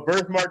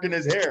birthmark in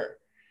his hair?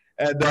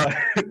 And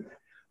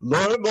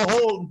lo and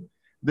behold,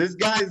 this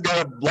guy's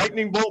got a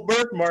lightning bolt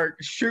birthmark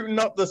shooting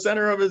up the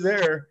center of his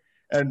hair.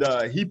 And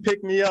he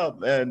picked me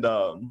up. And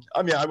I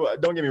mean,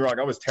 don't get me wrong,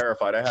 I was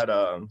terrified. I had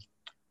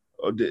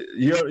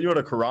you know what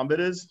a karambit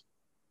is?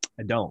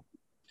 I don't.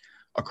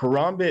 A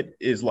karambit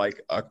is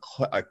like a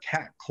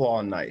cat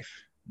claw knife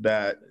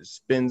that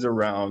spins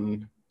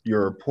around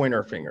your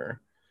pointer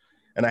finger.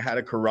 And I had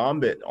a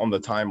karambit on the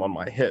time on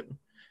my hip.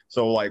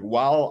 So like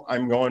while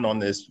I'm going on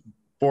this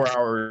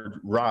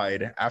 4-hour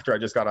ride after I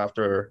just got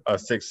after a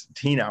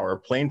 16-hour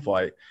plane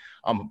flight,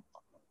 I'm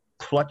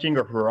clutching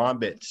a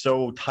karambit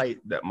so tight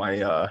that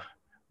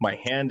my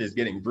hand is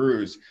getting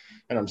bruised,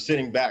 and I'm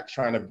sitting back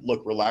trying to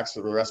look relaxed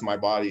for the rest of my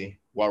body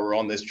while we're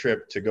on this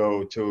trip to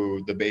go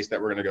to the base that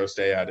we're going to go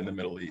stay at in the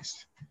Middle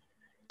East.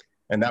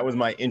 And that was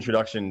my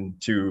introduction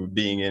to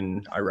being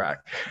in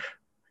Iraq.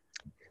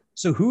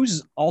 So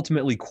who's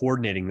ultimately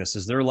coordinating this?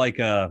 Is there like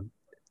a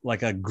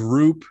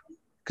group?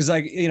 Because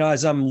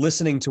as I'm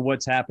listening to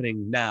what's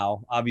happening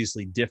now,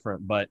 obviously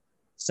different, but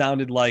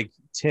sounded like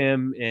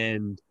Tim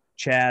and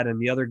Chad and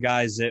the other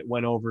guys that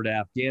went over to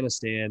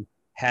Afghanistan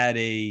had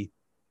a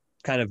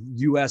kind of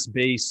U.S.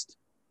 based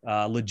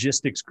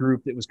logistics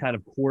group that was kind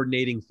of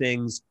coordinating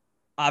things.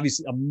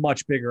 Obviously, a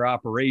much bigger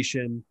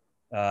operation,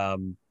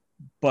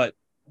 but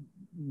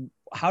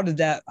how does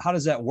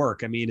that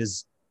work? I mean,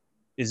 is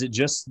it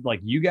just like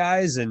you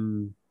guys,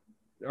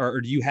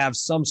 or do you have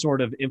some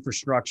sort of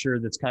infrastructure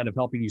that's kind of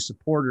helping you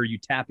support, or are you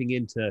tapping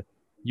into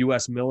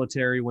U.S.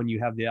 military when you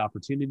have the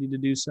opportunity to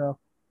do so?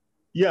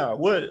 Yeah,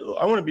 what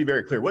I want to be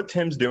very clear. What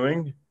Tim's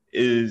doing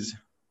is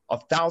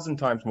 1,000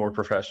 times more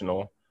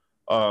professional,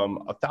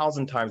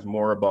 1,000 times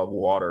more above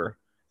water,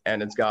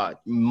 and it's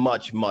got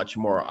much, much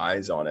more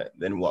eyes on it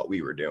than what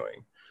we were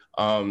doing.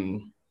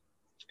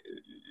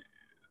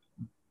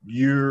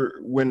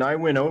 When I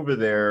went over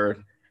there,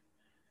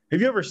 have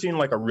you ever seen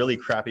like a really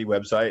crappy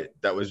website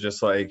that was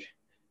just like,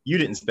 you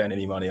didn't spend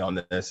any money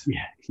on this?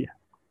 Yeah, yeah.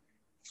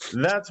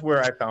 That's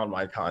where I found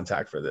my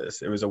contact for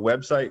this. It was a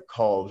website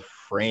called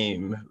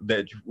Frame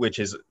which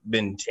has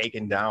been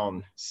taken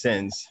down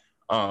since.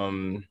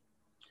 And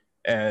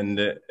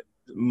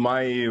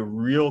my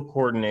real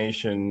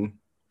coordination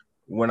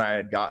when I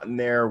had gotten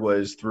there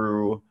was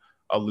through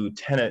a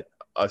lieutenant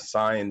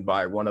assigned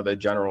by one of the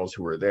generals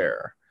who were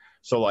there.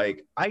 So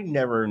like, I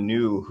never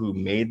knew who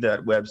made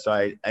that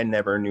website. I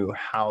never knew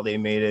how they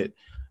made it.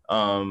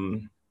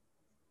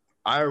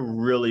 I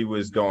really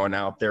was going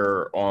out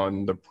there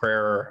on the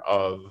prayer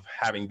of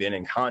having been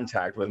in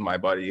contact with my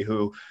buddy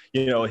who,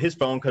 his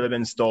phone could have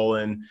been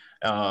stolen.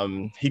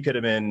 He could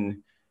have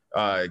been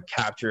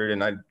captured,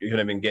 and I could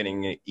have been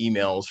getting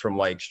emails from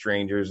like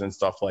strangers and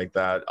stuff like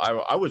that.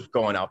 I was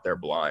going out there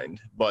blind,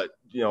 but,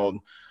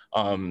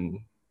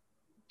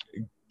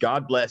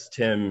 God bless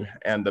Tim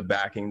and the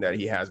backing that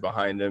he has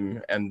behind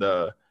him and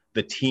the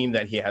team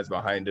that he has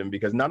behind him,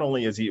 because not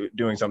only is he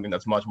doing something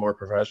that's much more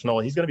professional,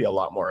 he's going to be a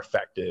lot more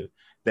effective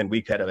than we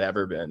could have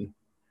ever been.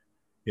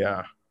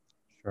 Yeah.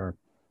 Sure.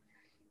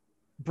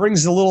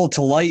 Brings a little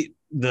to light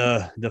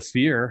the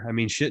fear. I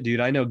mean, shit, dude,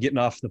 I know getting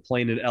off the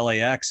plane at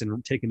LAX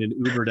and taking an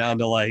Uber down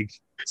to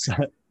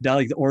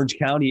the Orange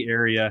County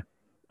area,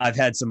 I've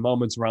had some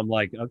moments where I'm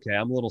like, okay,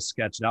 I'm a little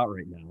sketched out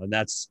right now. And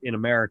that's in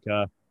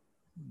America,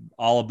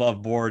 all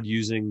above board,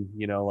 using,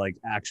 like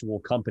actual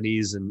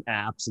companies and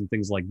apps and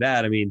things like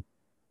that. I mean,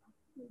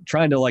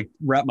 trying to like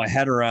wrap my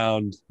head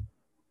around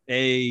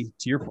to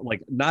your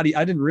like, I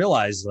didn't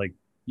realize like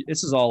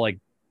this is all like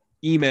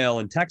email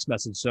and text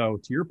message. So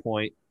to your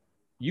point,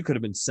 you could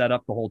have been set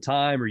up the whole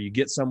time, or you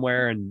get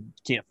somewhere and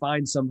can't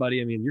find somebody.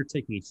 I mean, you're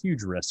taking a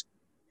huge risk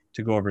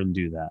to go over and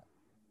do that.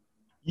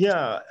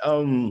 Yeah.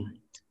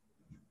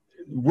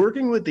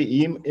 Working with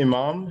the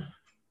imam,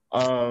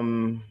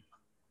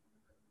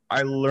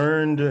 I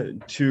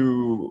learned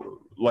to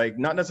like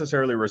not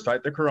necessarily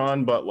recite the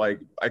Quran, but like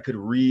I could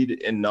read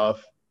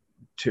enough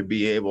to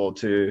be able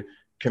to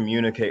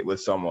communicate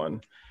with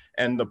someone.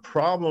 And the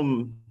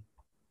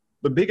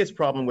biggest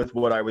problem with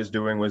what I was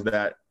doing was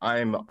that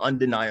I'm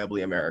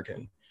undeniably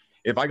American.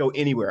 If I go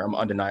anywhere, I'm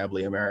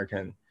undeniably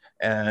American.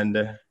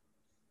 And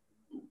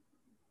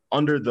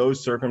under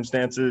those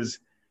circumstances,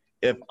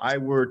 if I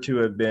were to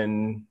have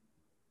been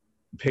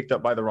picked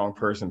up by the wrong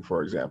person,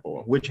 for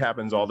example, which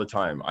happens all the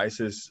time.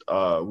 ISIS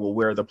will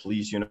wear the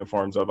police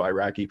uniforms of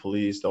Iraqi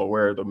police. They'll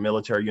wear the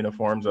military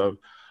uniforms of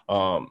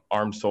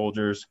armed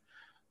soldiers.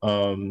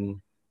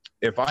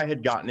 If I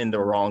had gotten in the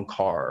wrong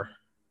car,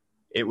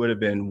 it would have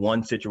been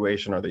one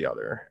situation or the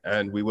other,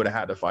 and we would have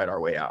had to fight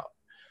our way out.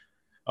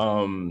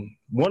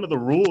 one of the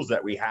rules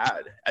that we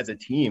had as a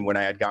team when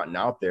I had gotten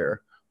out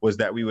there was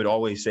that we would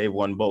always save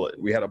one bullet.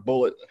 We had a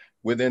bullet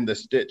within the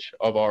stitch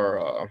of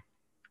our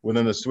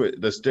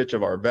the stitch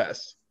of our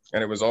vest,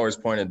 and it was always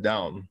pointed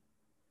down.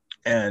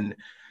 And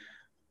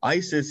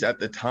ISIS at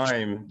the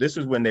time, this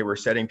was when they were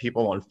setting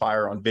people on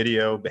fire on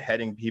video,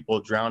 beheading people,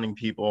 drowning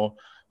people.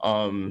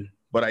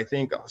 But I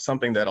think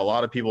something that a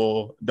lot of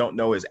people don't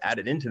know is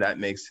added into that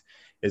mix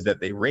is that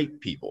they rape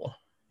people.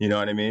 You know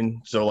what I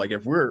mean? So like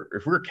if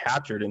we're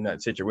captured in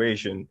that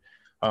situation,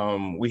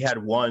 we had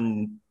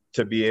one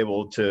to be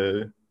able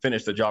to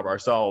finish the job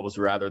ourselves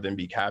rather than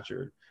be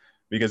captured.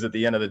 Because at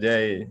the end of the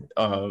day,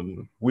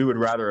 we would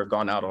rather have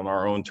gone out on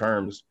our own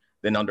terms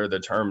than under the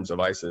terms of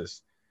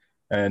ISIS.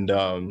 And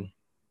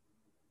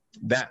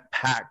that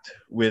pact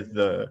with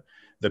the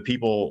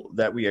people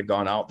that we had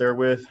gone out there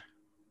with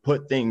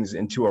put things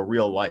into a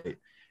real light,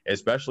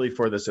 especially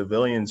for the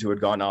civilians who had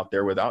gone out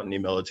there without any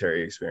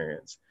military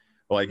experience.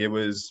 Like it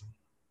was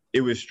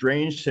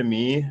strange to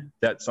me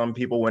that some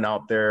people went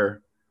out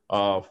there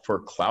for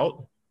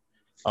clout,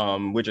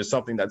 which is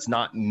something that's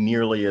not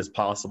nearly as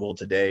possible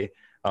today.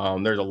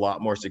 There's a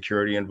lot more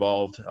security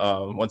involved.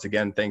 Once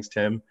again, thanks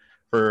Tim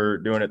for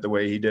doing it the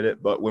way he did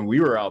it. But when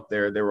we were out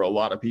there were a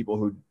lot of people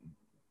who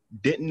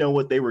didn't know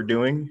what they were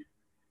doing,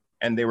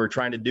 and they were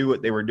trying to do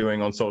what they were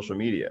doing on social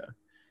media.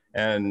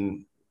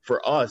 And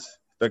for us,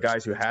 the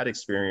guys who had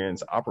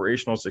experience,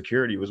 operational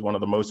security was one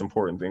of the most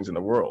important things in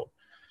the world.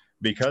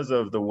 Because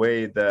of the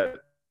way that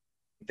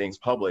things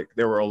public,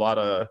 there were a lot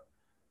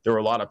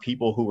of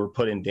people who were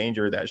put in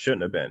danger that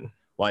shouldn't have been.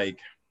 Like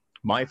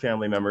my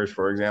family members,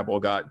 for example,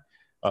 got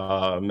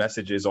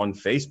messages on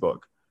Facebook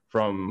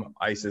from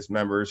ISIS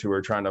members who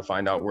were trying to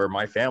find out where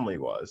my family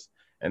was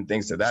and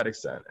things to that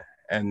extent.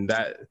 And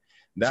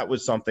that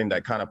was something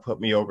that kind of put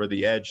me over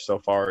the edge so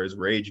far as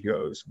rage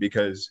goes,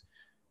 because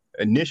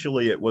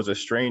initially it was a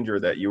stranger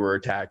that you were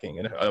attacking,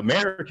 an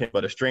American,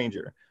 but a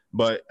stranger.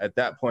 But at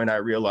that point, I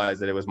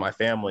realized that it was my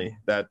family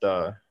that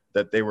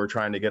they were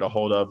trying to get a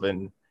hold of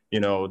and,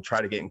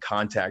 try to get in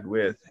contact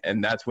with.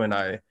 And that's when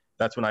I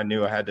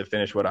knew I had to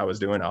finish what I was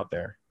doing out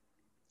there.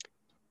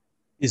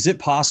 Is it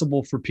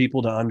possible for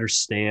people to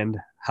understand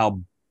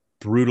how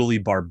brutally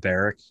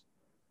barbaric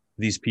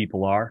these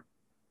people are?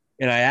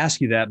 And I ask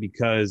you that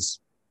because,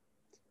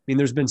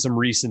 there's been some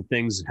recent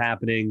things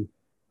happening,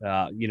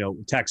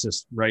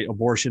 Texas, right?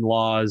 Abortion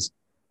laws.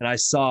 And I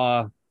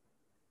saw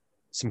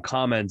some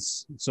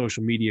comments,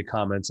 social media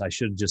comments. I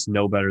should just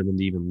know better than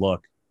to even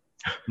look.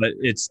 But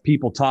it's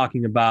people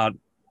talking about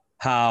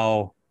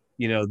how,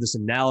 this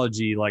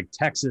analogy, like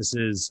Texas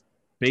is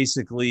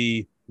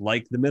basically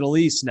like the Middle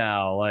East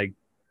now, like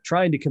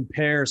trying to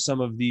compare some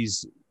of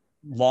these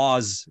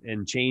laws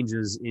and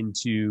changes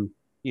into,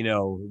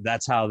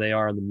 that's how they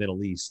are in the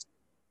Middle East.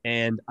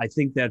 And I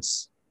think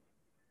that's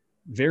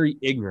very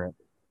ignorant,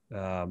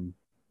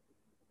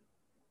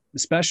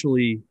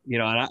 especially,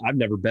 and I've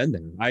never been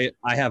there.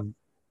 I have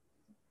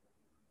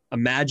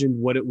imagined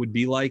what it would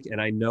be like,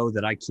 and I know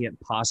that I can't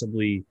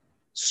possibly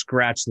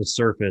scratch the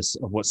surface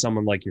of what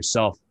someone like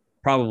yourself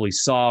probably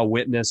saw,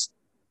 witnessed,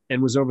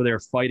 and was over there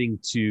fighting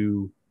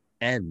to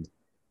end,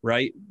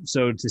 right?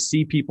 So to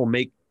see people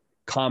make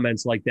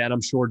comments like that,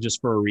 I'm sure just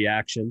for a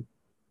reaction,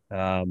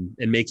 and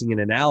making an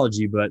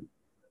analogy, but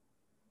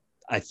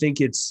I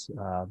think it's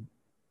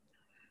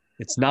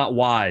not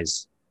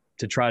wise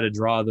to try to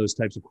draw those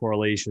types of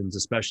correlations,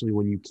 especially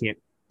when you can't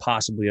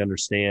possibly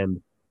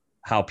understand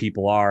how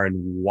people are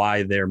and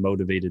why they're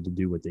motivated to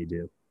do what they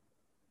do.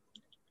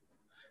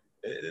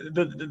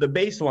 The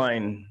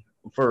baseline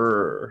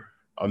for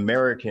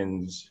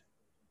Americans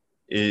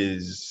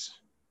is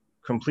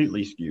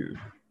completely skewed.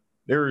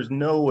 There is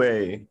no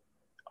way,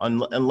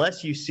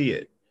 unless you see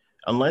it,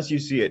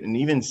 and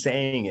even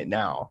saying it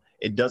now,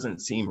 it doesn't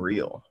seem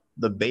real.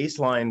 The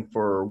baseline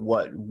for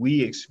what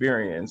we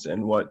experience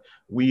and what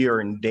we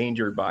are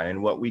endangered by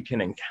and what we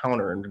can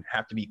encounter and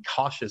have to be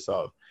cautious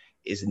of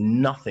is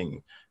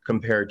nothing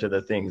compared to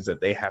the things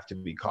that they have to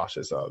be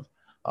cautious of.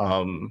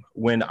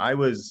 When I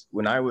was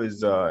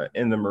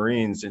in the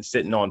Marines and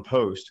sitting on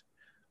post,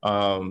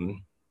 I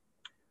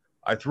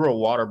threw a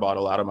water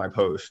bottle out of my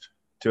post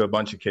to a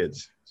bunch of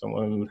kids.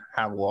 Someone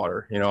have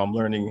water. I'm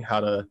learning how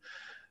to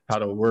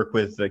work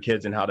with the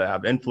kids and how to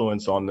have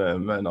influence on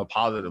them in a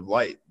positive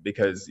light,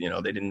 because,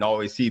 they didn't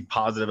always see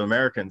positive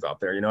Americans out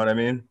there. You know what I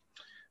mean?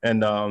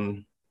 And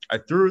I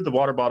threw the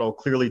water bottle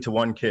clearly to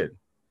one kid.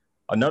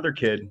 Another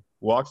kid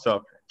walks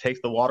up, takes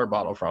the water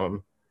bottle from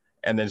him,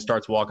 and then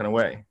starts walking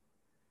away.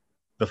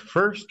 The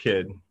first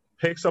kid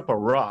picks up a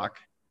rock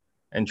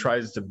and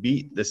tries to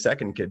beat the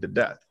second kid to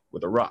death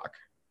with a rock.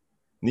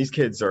 And these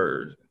kids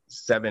are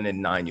 7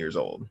 and 9 years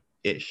old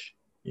ish.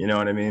 You know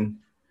what I mean?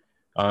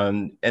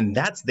 And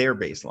that's their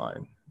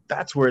baseline.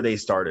 That's where they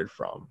started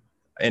from.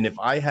 And if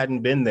I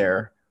hadn't been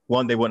there,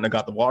 one, they wouldn't have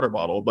got the water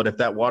bottle. But if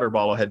that water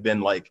bottle had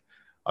been like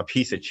a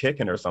piece of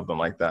chicken or something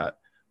like that,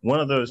 one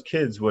of those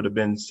kids would have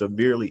been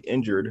severely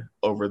injured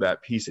over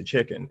that piece of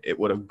chicken. It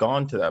would have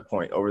gone to that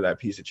point over that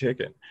piece of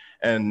chicken.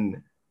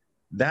 And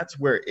that's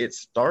where it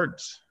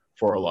starts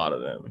for a lot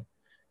of them.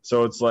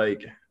 So it's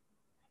like,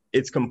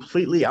 it's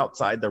completely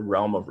outside the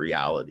realm of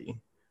reality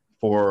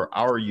for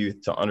our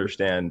youth to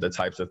understand the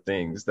types of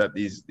things that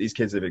these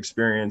kids have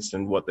experienced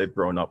and what they've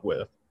grown up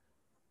with.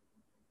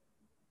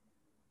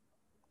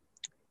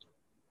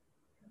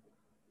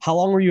 How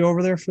long were you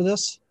over there for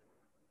this?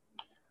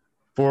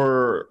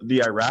 For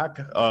the Iraq,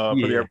 for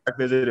the Iraq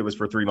visit, it was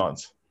for 3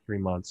 months. 3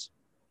 months.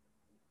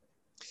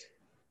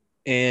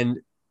 And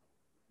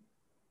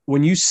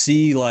when you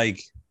see like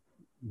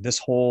this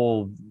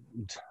whole,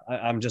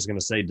 I'm just going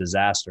to say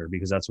disaster,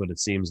 because that's what it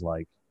seems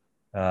like.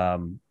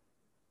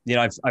 You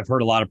know, I've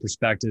heard a lot of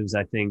perspectives.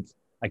 I think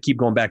I keep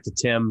going back to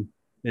Tim.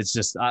 It's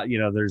just, you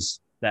know, there's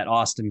that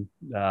Austin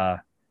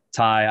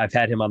Ty. I've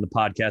had him on the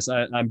podcast.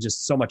 I'm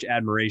just so much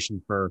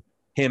admiration for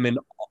him and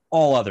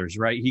all others,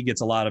 right? He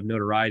gets a lot of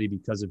notoriety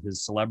because of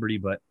his celebrity,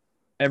 but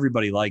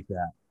everybody like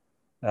that.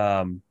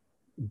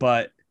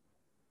 But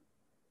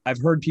I've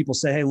heard people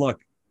say, hey,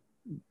 look,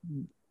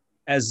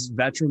 as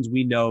veterans,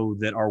 we know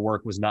that our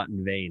work was not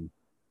in vain.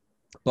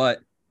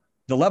 But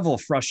the level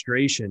of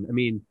frustration, I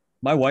mean,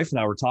 my wife and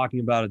I were talking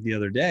about it the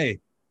other day.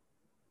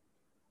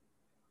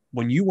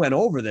 When you went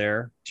over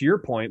there, to your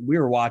point, we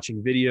were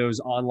watching videos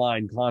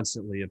online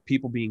constantly of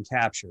people being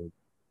captured,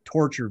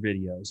 torture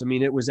videos. I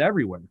mean, it was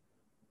everywhere.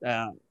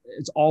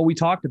 It's all we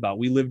talked about.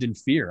 We lived in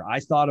fear.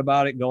 I thought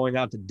about it going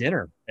out to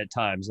dinner at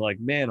times, like,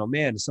 man, oh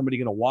man, is somebody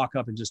going to walk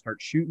up and just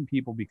start shooting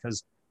people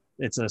because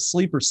it's a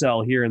sleeper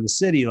cell here in the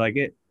city? Like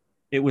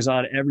it was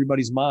on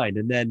everybody's mind.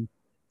 And then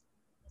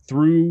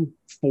through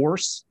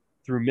force,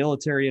 through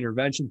military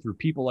intervention, through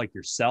people like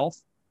yourself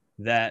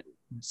that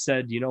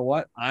said, you know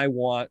what, I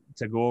want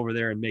to go over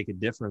there and make a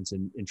difference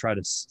and try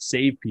to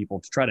save people,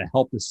 to try to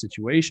help this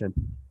situation.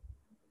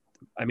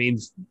 I mean,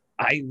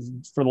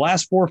 for the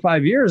last 4 or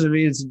 5 years, I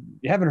mean,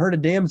 you haven't heard a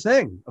damn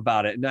thing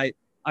about it. And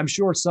I'm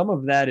sure some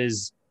of that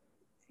is,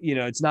 you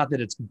know, it's not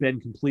that it's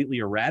been completely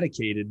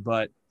eradicated,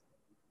 but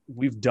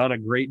we've done a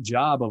great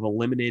job of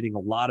eliminating a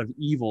lot of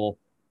evil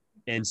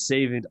and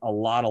saving a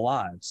lot of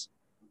lives.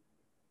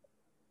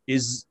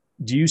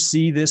 Do you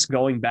see this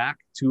going back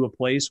to a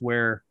place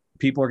where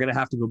people are going to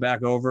have to go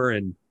back over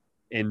and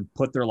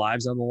put their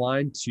lives on the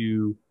line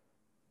to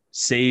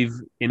save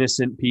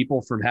innocent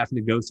people from having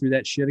to go through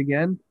that shit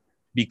again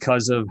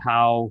because of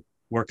how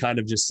we're kind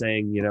of just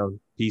saying, you know,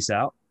 peace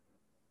out?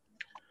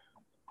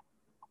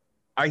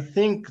 I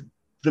think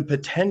the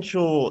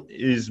potential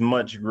is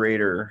much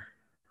greater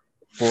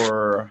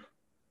for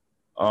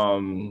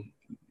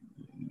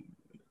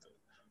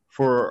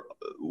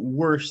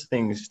worse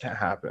things to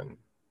happen.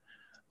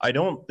 I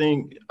don't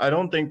think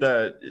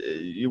that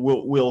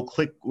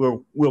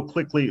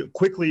we'll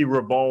quickly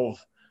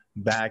revolve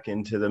back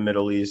into the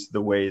Middle East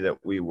the way that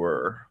we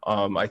were.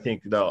 I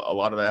think that a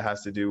lot of that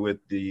has to do with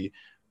the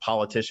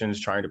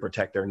politicians trying to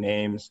protect their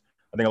names.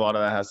 I think a lot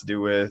of that has to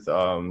do with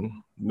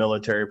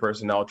military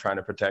personnel trying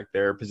to protect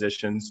their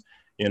positions.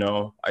 You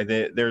know, I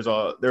think there's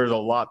a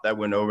lot that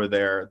went over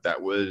there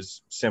that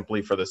was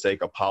simply for the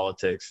sake of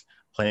politics,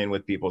 playing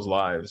with people's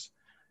lives.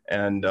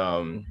 And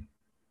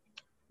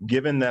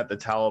given that the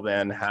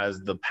Taliban has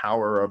the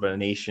power of a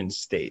nation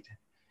state,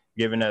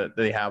 given that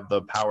they have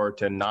the power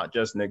to not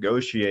just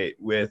negotiate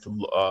with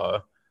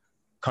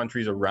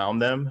countries around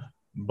them,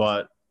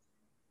 but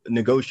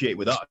negotiate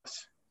with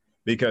us.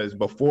 Because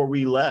before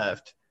we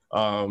left,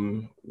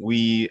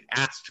 we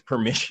asked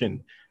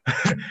permission.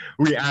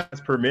 We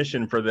asked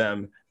permission for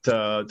them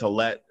to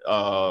let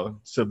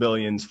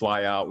civilians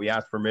fly out. We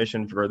asked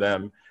permission for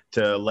them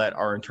to let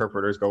our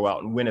interpreters go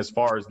out, and went as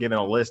far as giving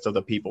a list of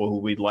the people who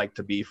we'd like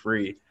to be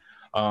free.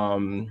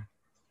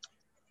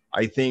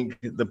 I think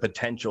the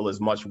potential is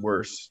much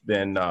worse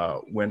than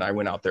when I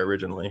went out there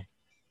originally.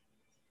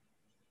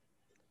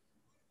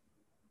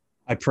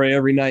 I pray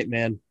every night,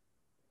 man.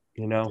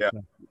 You know, yeah.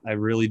 I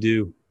really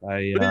do.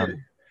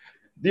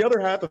 The other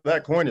half of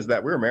that coin is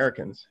that we're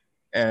Americans,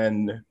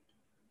 and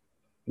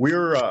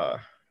we're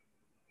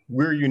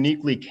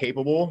uniquely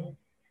capable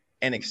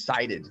and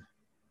excited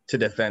to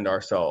defend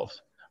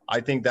ourselves. I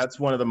think that's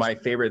one of my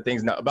favorite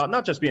things about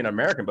not just being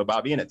American, but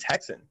about being a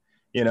Texan.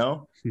 You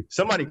know,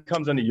 somebody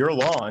comes into your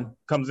lawn,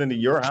 comes into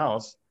your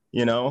house,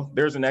 you know,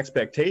 there's an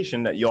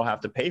expectation that you'll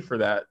have to pay for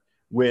that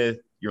with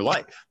your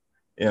life,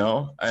 you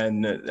know,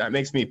 and that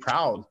makes me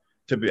proud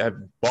to have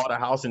bought a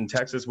house in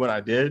Texas when I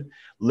did,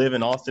 live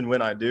in Austin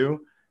when I do.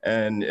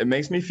 And it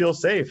makes me feel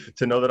safe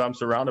to know that I'm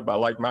surrounded by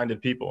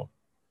like-minded people.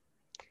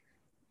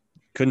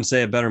 Couldn't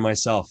say it better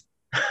myself.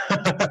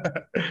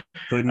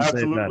 Couldn't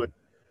Absolutely. say it better.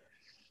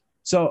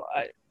 So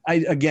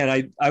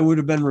I would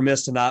have been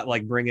remiss to not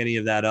like bring any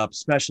of that up,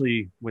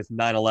 especially with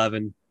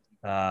 9/11,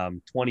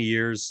 20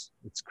 years.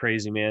 It's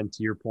crazy, man.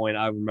 To your point,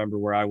 I remember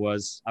where I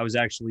was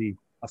actually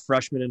a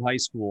freshman in high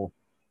school.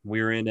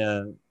 We were in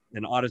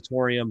an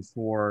auditorium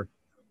for,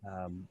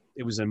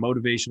 it was a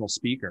motivational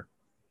speaker,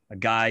 a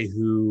guy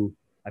who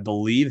I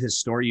believe his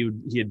story,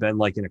 he had been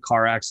like in a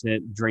car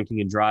accident, drinking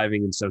and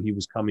driving. And so he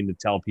was coming to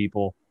tell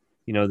people,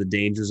 you know, the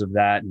dangers of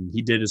that. And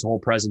he did his whole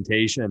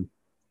presentation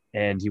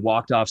and he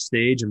walked off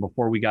stage. And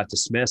before we got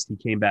dismissed, he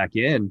came back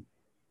in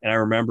And I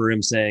remember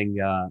him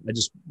saying, I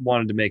just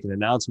wanted to make an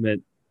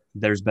announcement.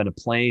 There's been a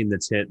plane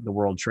that's hit the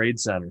World Trade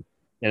Center.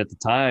 And at the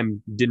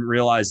time, didn't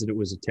realize that it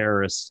was a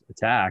terrorist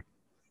attack,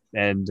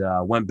 and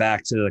went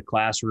back to the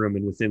classroom.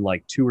 And within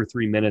like 2 or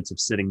 3 minutes of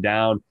sitting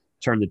down,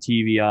 turned the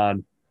TV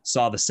on,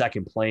 saw the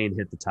second plane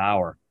hit the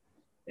tower,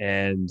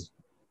 and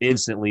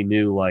instantly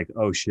knew like,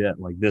 oh shit,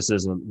 like this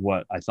isn't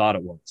what I thought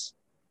it was.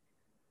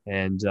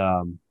 And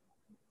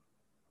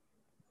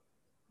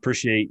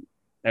appreciate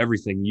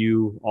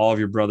everything all of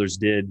your brothers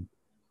did,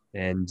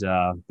 and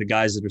the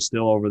guys that are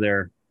still over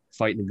there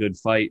fighting a good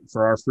fight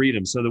for our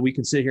freedom, so that we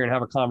can sit here and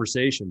have a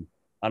conversation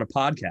on a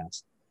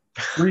podcast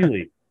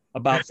freely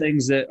about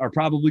things that are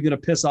probably going to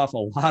piss off a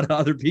lot of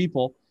other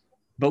people,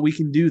 but we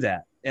can do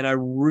that. And I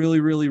really,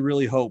 really,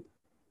 really hope,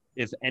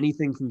 if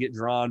anything can get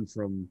drawn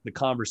from the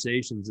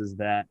conversations, is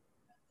that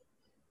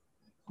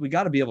we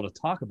got to be able to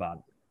talk about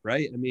it,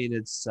 right? I mean,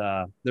 it's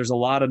there's a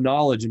lot of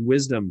knowledge and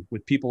wisdom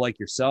with people like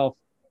yourself,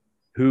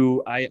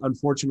 who I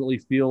unfortunately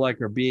feel like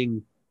are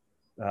being,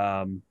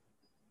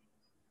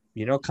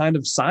 kind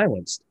of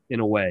silenced in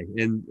a way.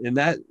 And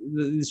that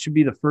this should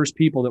be the first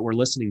people that we're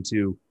listening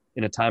to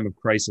in a time of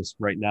crisis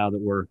right now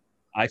that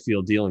I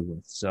feel, dealing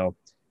with. So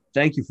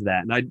thank you for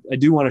that. And I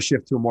do want to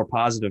shift to a more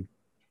positive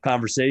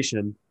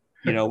conversation,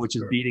 which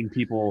is beating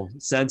people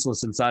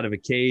senseless inside of a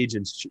cage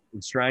and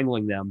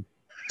strangling them.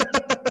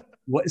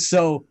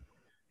 So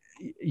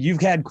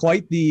you've had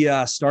quite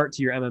the start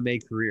to your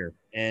MMA career,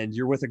 and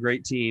you're with a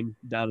great team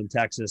down in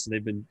Texas, and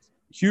they've been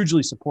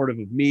hugely supportive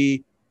of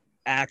me,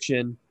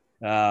 Action,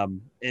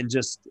 and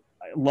just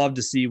I love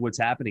to see what's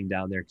happening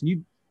down there. Can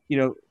you,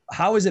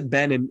 how has it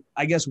been? And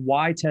I guess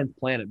why 10th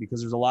Planet?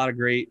 Because there's a lot of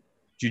great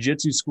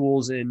jiu-jitsu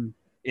schools in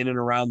and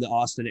around the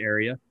Austin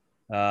area.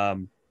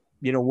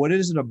 What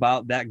is it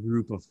about that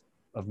group of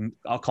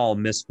I'll call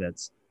them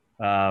misfits?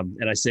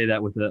 And I say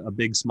that with a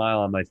big smile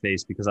on my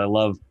face, because I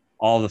love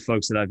all the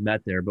folks that I've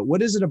met there. But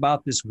what is it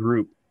about this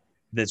group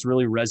that's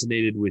really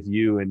resonated with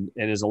you and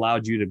has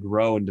allowed you to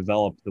grow and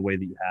develop the way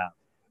that you have?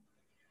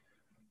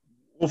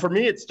 Well, for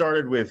me, it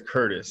started with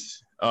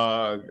Curtis.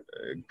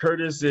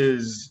 Curtis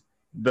is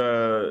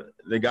the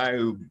guy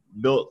who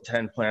built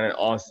 10th Planet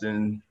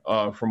Austin.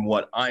 From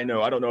what I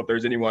know, I don't know if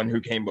there's anyone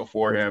who came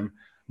before him,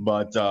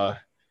 but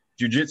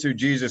Jiu-Jitsu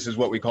Jesus is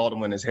what we called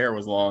him when his hair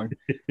was long.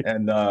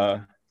 And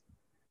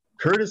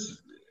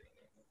Curtis,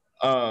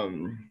 I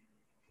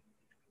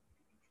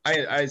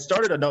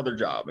started another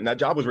job, and that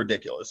job was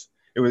ridiculous.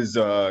 It was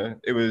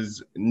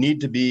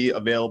need to be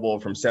available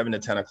from 7 to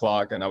 10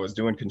 o'clock, and I was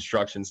doing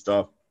construction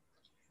stuff.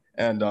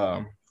 And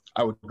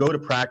I would go to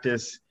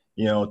practice,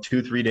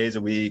 2-3 days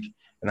a week,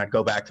 and I'd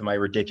go back to my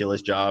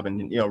ridiculous job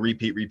and,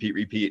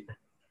 repeat.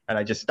 And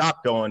I just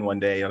stopped going one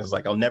day. I was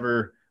like, I'll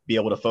never be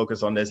able to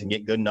focus on this and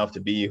get good enough to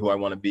be who I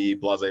want to be,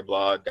 blah, blah,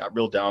 blah. Got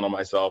real down on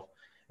myself.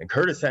 And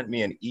Curtis sent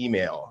me an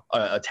email,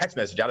 a text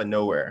message out of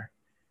nowhere.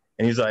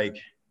 And he's like,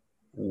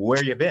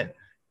 where you been?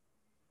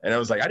 And I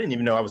was like, I didn't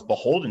even know I was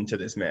beholden to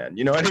this man.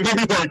 You know what I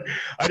mean? Like,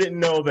 I didn't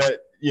know that,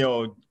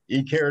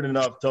 he cared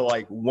enough to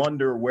like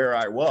wonder where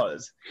I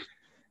was.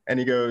 And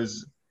he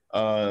goes,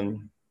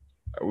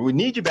 we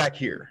need you back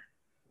here.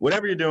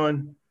 Whatever you're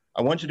doing,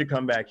 I want you to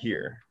come back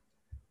here.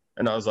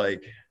 And I was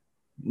like,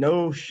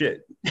 no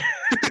shit.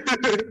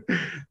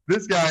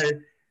 This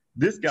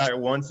guy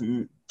wants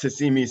to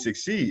see me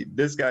succeed.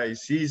 This guy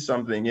sees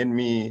something in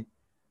me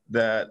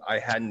that I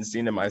hadn't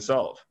seen in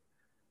myself.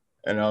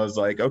 And I was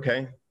like,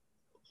 okay,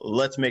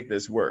 let's make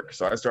this work.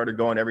 So I started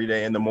going every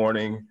day in the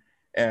morning.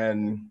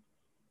 And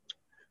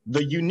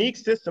the unique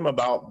system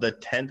about the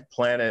 10th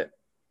Planet,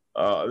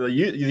 the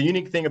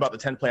unique thing about the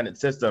 10th Planet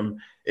system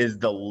is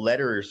the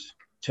letters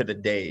to the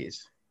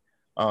days.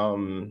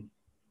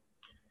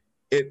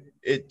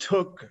 It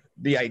took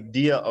the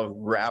idea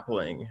of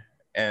grappling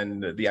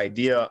and the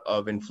idea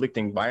of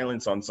inflicting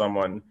violence on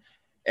someone,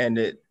 and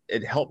it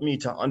helped me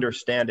to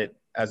understand it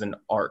as an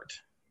art.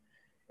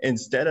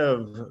 Instead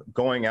of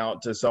going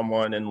out to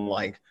someone and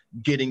like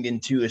getting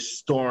into a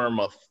storm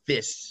of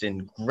fists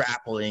and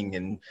grappling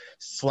and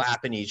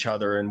slapping each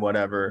other and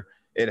whatever,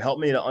 it helped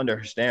me to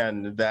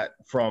understand that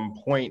from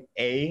point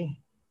A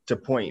to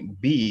point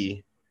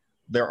B,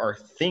 there are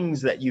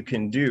things that you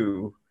can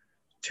do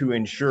to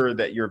ensure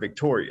that you're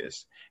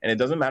victorious. And it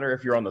doesn't matter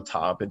if you're on the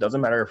top, it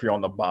doesn't matter if you're on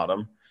the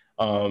bottom.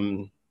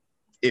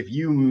 If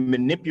you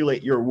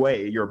manipulate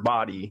your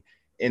body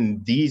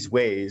in these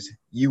ways,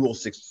 you will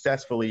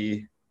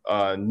successfully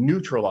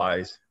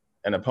neutralize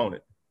an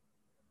opponent.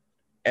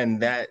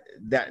 And that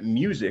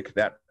music,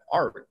 that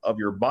art of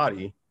your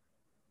body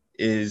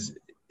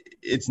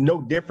it's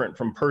no different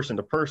from person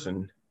to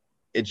person.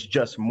 It's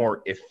just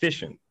more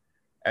efficient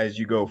as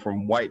you go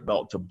from white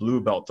belt to blue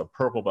belt to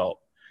purple belt.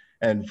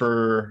 And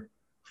for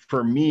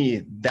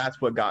me, that's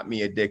what got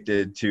me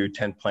addicted to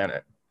 10th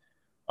Planet.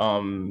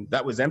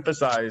 That was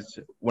emphasized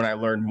when I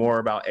learned more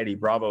about Eddie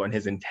Bravo and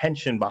his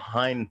intention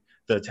behind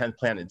the 10th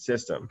Planet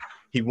system.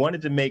 He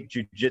wanted to make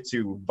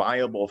jiu-jitsu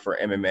viable for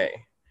MMA.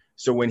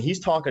 So when he's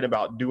talking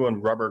about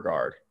doing rubber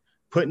guard,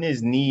 putting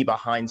his knee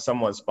behind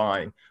someone's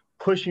spine,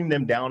 pushing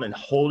them down and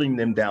holding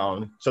them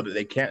down so that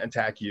they can't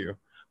attack you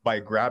by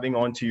grabbing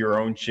onto your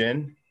own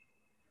chin,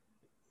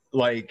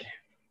 like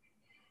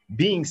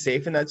being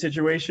safe in that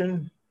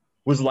situation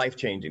was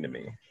life-changing to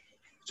me.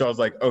 So I was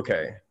like,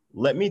 okay,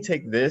 let me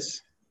take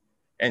this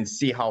and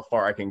see how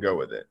far I can go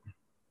with it.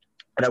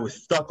 And I was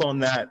stuck on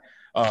that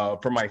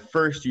for my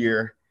first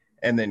year.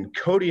 And then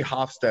Cody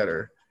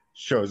Hofstetter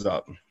shows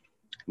up.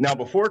 Now,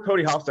 before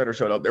Cody Hofstetter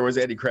showed up, there was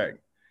Andy Craig.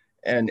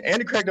 And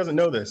Andy Craig doesn't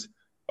know this.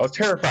 I was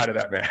terrified of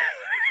that man.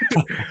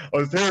 I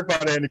was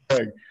terrified of Andy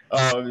Craig.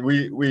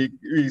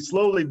 We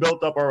slowly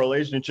built up our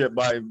relationship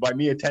by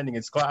me attending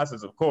his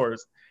classes, of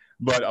course,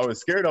 but I was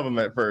scared of him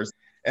at first.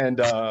 And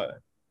the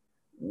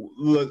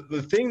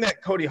thing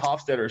that Cody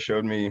Hofstetter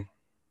showed me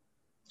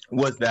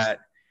was that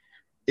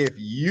if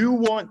you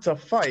want to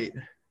fight,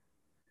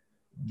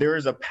 there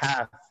is a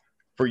path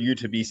for you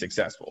to be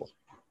successful.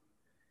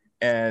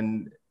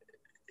 And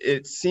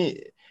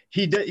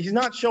he's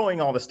not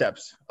showing all the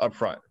steps up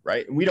front,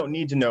 right? We don't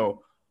need to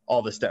know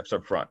all the steps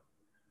up front.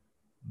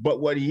 But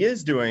what he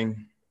is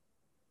doing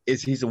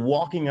is he's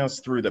walking us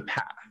through the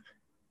path.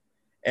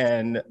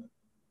 And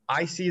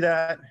I see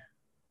that,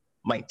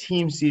 my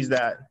team sees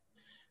that,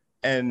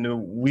 and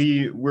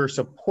we're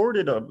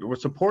supportive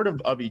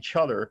of each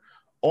other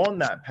on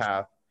that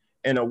path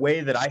in a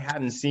way that I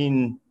hadn't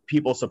seen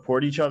people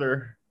support each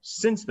other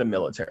since the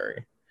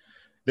military.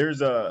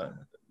 There's a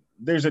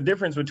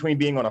difference between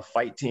being on a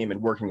fight team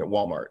and working at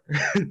Walmart.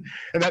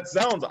 And that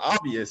sounds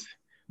obvious,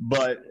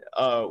 but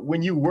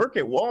when you work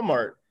at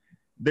Walmart,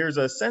 there's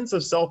a sense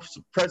of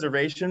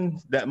self-preservation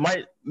that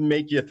might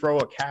make you throw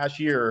a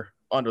cashier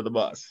under the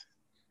bus.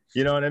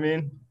 You know what I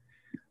mean?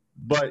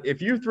 But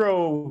if you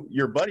throw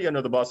your buddy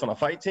under the bus on a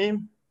fight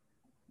team,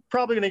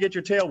 probably going to get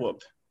your tail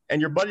whooped,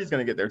 and your buddy's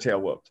going to get their tail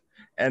whooped.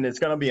 And it's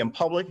going to be in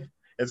public.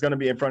 It's going to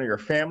be in front of your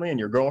family and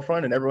your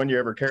girlfriend and everyone you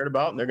ever cared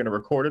about, and they're going to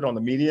record it on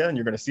the media, and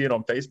you're going to see it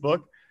on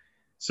Facebook.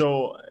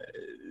 So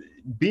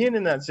being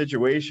in that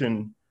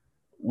situation,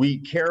 we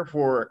care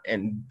for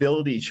and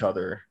build each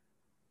other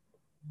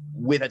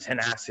with a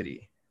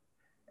tenacity.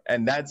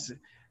 And that's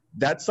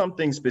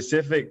something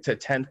specific to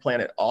 10th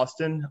Planet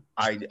Austin.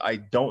 I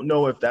don't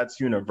know if that's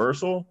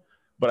universal,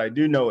 but I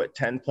do know at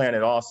 10th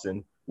Planet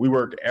Austin, we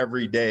work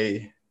every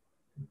day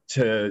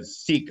to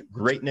seek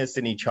greatness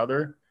in each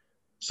other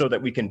so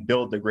that we can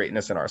build the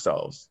greatness in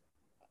ourselves.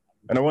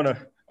 And I want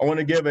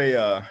to give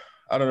I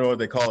don't know what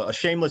they call it, a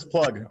shameless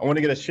plug. I want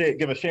to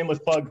give a shameless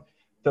plug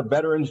to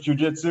Veterans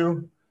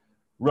Jiu-Jitsu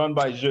run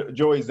by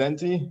Joey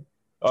Zenti.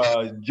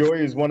 Joey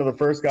is one of the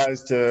first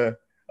guys to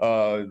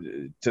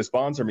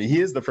sponsor me.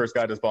 He is the first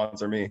guy to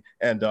sponsor me.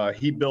 And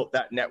he built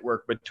that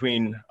network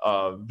between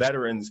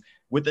veterans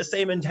with the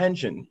same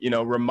intention,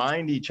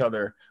 remind each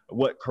other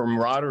what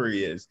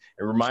camaraderie is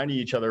and reminding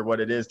each other what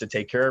it is to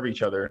take care of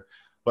each other,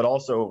 but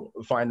also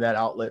find that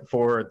outlet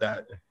for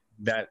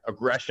that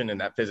aggression and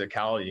that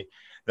physicality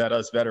that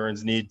us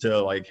veterans need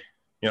to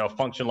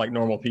function like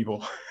normal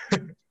people.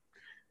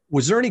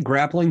 Was there any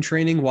grappling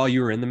training while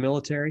you were in the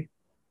military?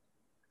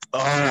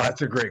 Oh,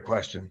 that's a great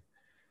question.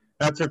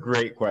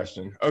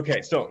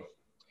 Okay, so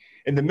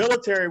in the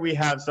military, we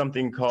have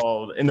something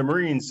called, in the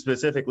Marines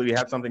specifically, we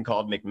have something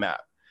called MCMAP,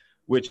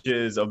 which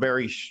is a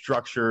very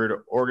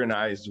structured,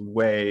 organized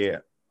way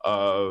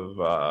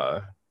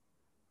of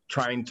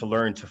trying to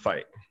learn to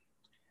fight.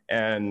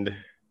 And I'm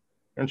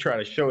going to try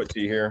to show it to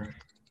you here.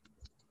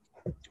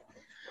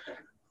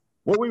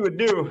 What we would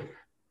do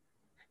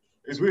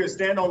is we would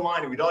stand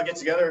online and we'd all get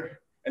together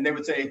and they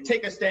would say,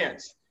 take a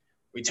stance.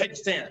 We take a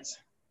stance.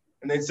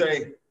 And they'd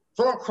say,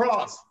 throw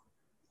across,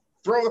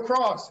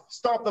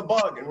 stomp the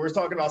bug. And we're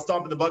talking about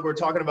stomping the bug. We're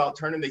talking about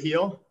turning the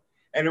heel.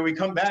 And then we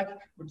come back,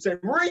 we'd say,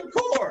 Marine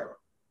Corps.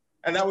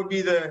 And that would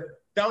be the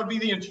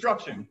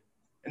instruction.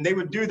 And they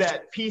would do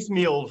that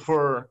piecemeal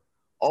for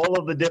all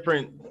of the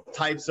different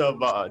types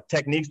of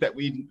techniques that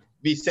we'd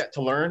be set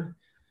to learn.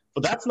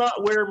 But that's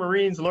not where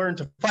Marines learn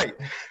to fight.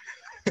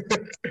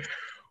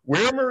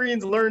 Where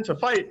Marines learn to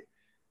fight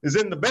is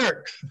in the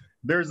barracks.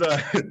 There's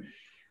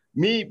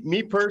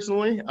me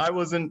personally, I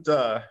wasn't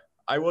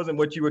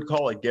what you would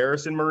call a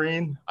garrison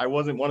Marine. I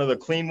wasn't one of the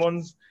clean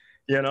ones,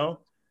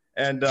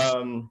 and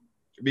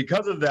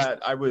because of that,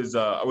 I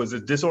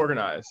was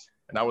disorganized,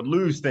 and I would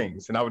lose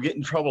things, and I would get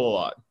in trouble a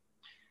lot.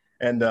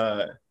 And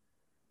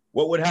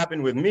what would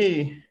happen with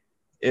me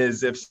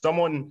is if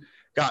someone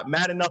got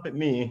mad enough at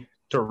me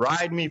to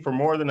ride me for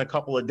more than a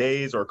couple of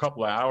days or a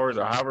couple of hours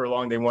or however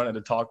long they wanted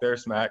to talk their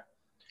smack,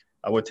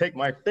 I would take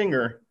my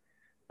finger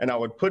and I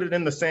would put it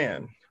in the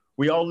sand.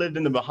 We all lived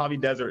in the Mojave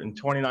Desert in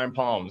 29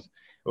 Palms.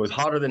 It was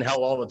hotter than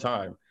hell all the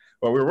time,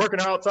 but we were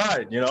working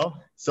outside,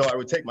 So I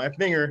would take my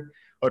finger,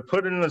 I would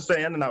put it in the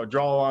sand, and I would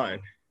draw a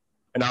line.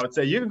 And I would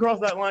say, you can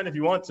cross that line if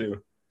you want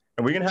to,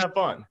 and we can have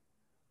fun.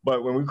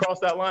 But when we cross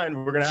that line,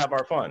 we're going to have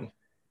our fun.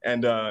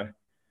 And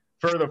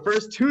for the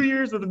first 2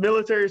 years of the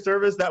military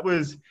service, that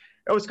was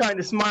kind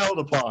of smiled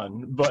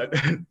upon. But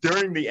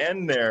during the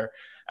end there,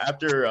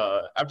 after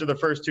the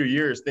first 2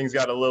 years, things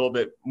got a little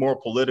bit more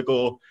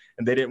political,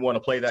 and they didn't want to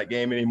play that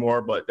game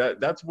anymore. But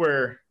that's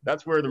where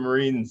the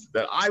Marines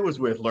that I was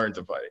with learned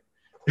to fight.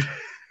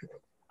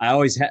 I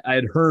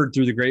had heard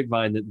through the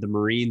grapevine that the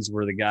Marines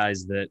were the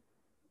guys that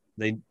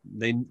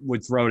they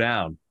would throw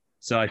down.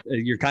 So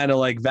you're kind of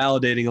like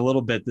validating a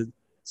little bit that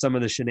some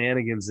of the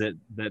shenanigans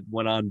that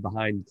went on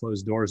behind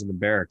closed doors in the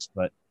barracks.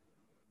 But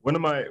one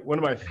of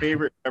my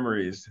favorite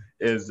memories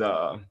is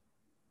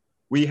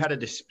we had a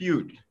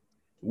dispute.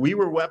 We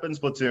were weapons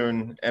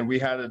platoon, and we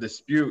had a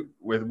dispute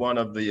with one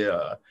of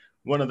the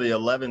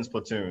 11's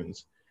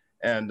platoons,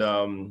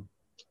 and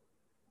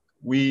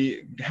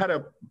we had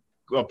a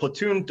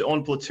platoon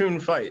on platoon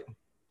fight,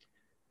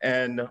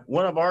 and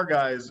one of our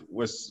guys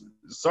was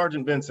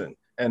Sergeant Vincent,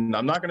 and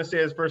I'm not going to say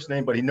his first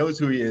name, but he knows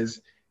who he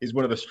is. He's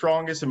one of the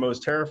strongest and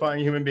most terrifying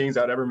human beings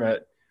I'd ever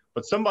met.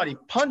 But somebody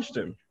punched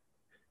him,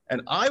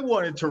 and I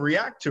wanted to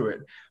react to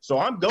it. So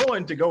I'm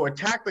going to go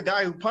attack the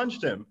guy who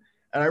punched him.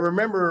 And I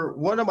remember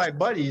one of my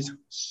buddies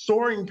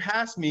soaring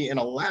past me in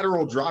a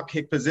lateral drop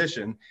kick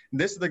position.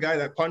 This is the guy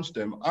that punched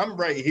him. I'm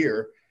right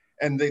here.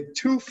 And the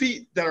 2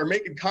 feet that are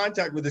making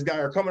contact with this guy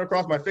are coming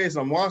across my face.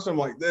 And I'm watching him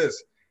like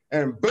this.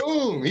 And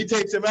boom, he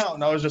takes him out.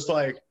 And I was just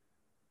like,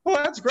 well,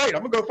 that's great.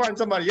 I'm going to go find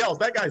somebody else.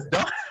 That guy's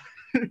done.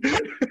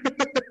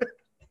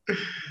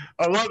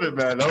 I love it,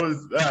 man.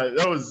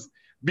 That was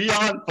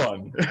beyond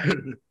fun.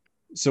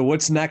 So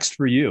what's next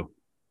for you?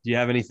 Do you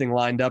have anything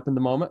lined up in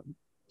the moment?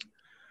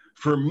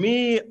 For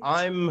me,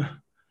 I'm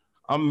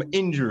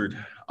injured.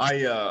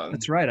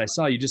 That's right. I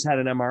saw you just had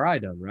an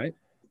MRI done, right?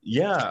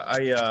 Yeah,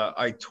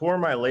 I tore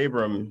my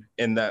labrum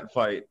in that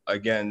fight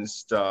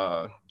against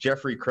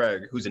Jeffrey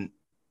Craig, who's an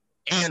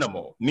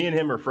animal. Me and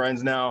him are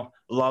friends now.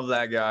 Love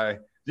that guy.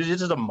 He's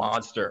just a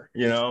monster,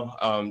 you know.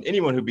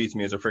 Anyone who beats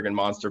me is a freaking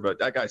monster, but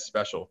that guy's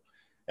special.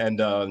 And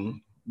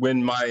with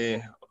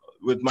my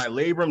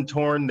labrum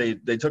torn,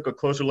 they took a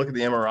closer look at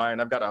the MRI,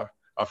 and I've got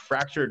a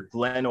fractured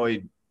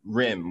glenoid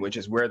rim, which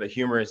is where the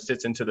humerus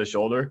sits into the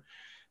shoulder.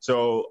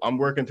 So I'm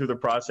working through the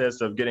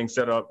process of getting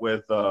set up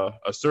with a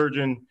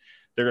surgeon.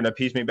 They're going to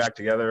piece me back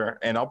together,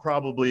 and I'll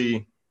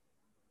probably,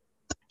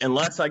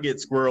 unless I get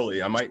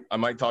squirrely, I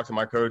might talk to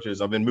my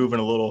coaches. I've been moving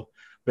a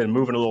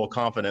little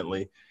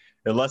confidently.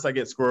 Unless I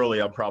get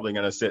squirrely, I'm probably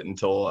going to sit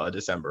until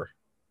December.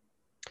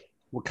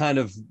 What kind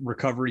of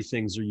recovery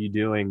things are you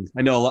doing?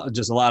 I know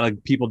a lot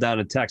of people down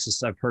in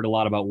Texas. I've heard a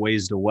lot about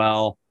ways to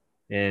well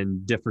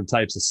and different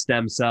types of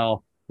stem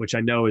cell, which I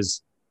know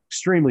is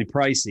extremely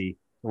pricey.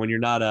 When you're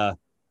not a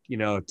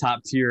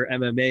top tier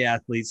MMA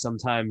athlete,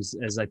 sometimes,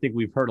 as I think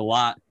we've heard a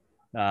lot,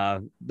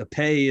 the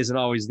pay isn't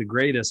always the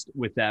greatest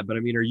with that. But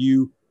I mean, are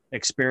you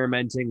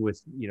experimenting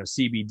with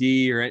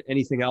CBD or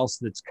anything else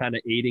that's kind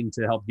of aiding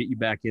to help get you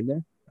back in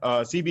there?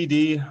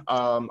 CBD.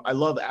 I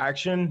love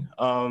action.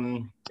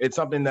 It's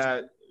something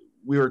that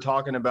we were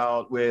talking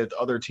about with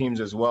other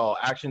teams as well.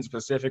 Action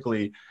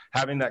specifically,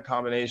 having that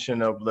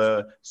combination of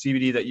the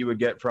CBD that you would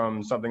get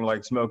from something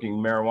like smoking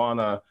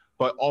marijuana,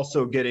 but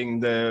also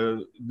getting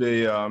the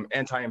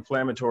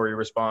anti-inflammatory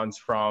response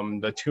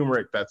from the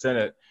turmeric that's in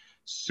it.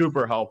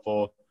 Super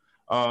helpful.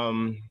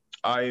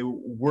 I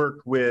work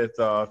with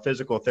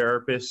physical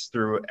therapists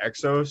through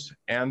Exos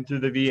and through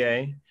the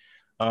VA.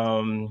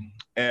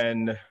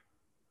 And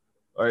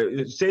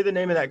say the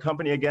name of that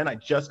company again. I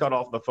just got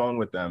off the phone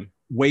with them.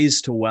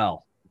 Ways to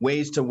Well.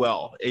 Ways to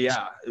Well.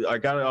 Yeah. I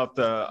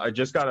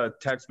just got a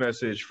text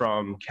message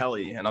from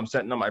Kelly, and I'm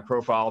setting up my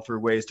profile through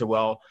Ways to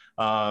Well.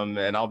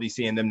 And I'll be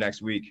seeing them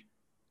next week.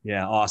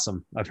 Yeah.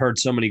 Awesome. I've heard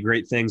so many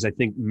great things. I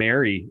think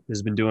Mary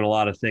has been doing a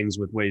lot of things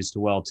with Ways to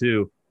Well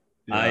too.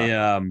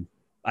 Yeah.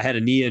 I had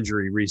a knee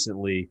injury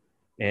recently,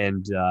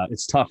 and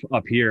it's tough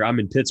up here. I'm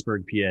in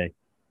Pittsburgh,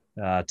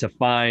 PA, to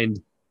find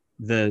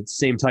the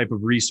same type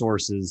of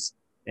resources.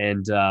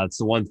 And it's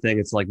the one thing,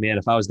 it's like, man,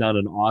 if I was down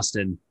in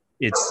Austin,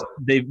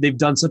 they've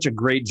done such a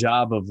great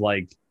job of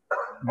like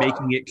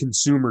making it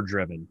consumer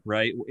driven,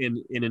 right?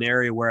 In an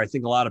area where I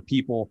think a lot of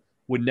people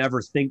would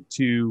never think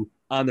to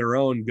on their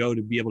own go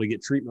to be able to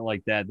get treatment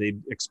like that.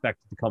 They'd expect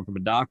it to come from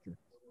a doctor.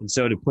 And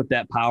so to put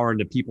that power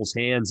into people's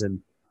hands and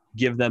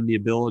give them the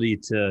ability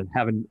to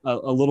have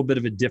a little bit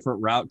of a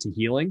different route to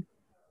healing,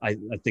 I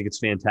think it's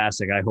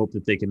fantastic. I hope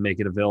that they can make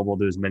it available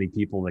to as many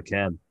people that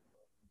can.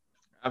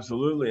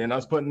 Absolutely. And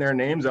us putting their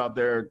names out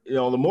there,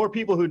 the more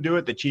people who do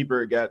it, the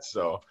cheaper it gets.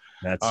 So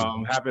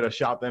I'm happy to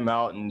shout them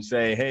out and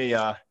say, hey,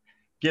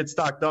 get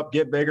stocked up,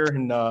 get bigger,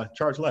 and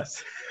charge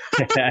less.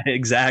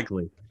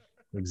 Exactly.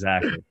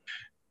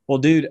 Well,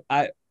 dude,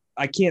 I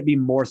can't be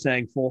more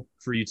thankful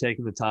for you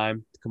taking the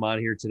time to come on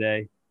here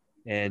today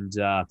and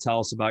tell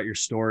us about your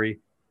story.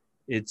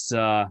 It's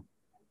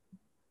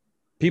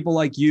people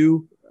like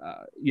you,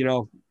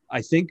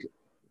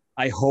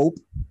 I hope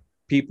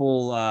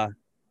people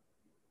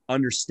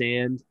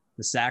understand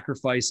the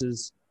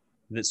sacrifices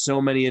that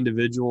so many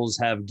individuals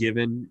have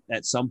given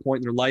at some point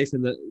in their life,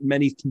 and that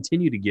many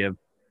continue to give,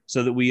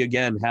 so that we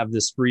again have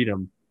this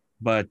freedom.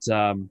 But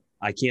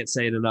I can't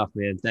say it enough,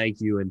 man.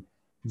 Thank you. And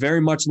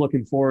very much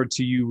looking forward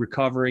to you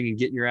recovering and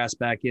getting your ass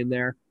back in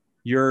there.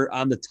 you're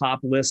on the top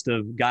list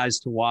of guys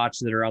to watch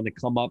that are on the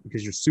come up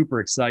because you're super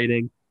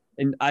exciting.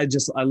 And I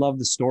love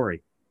the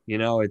story. You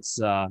know, it's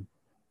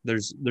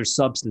there's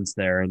substance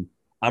there, and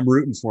I'm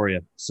rooting for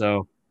you.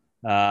 So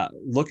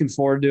looking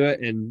forward to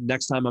it. And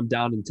next time I'm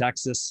down in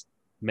Texas,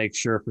 make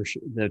sure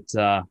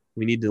that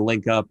we need to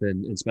link up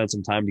and spend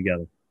some time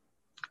together.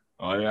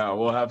 Oh yeah,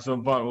 we'll have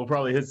some fun. We'll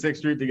probably hit 6th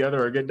Street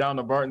together or get down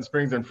to Barton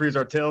Springs and freeze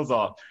our tails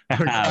off.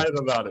 I'm excited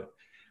about it.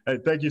 Hey,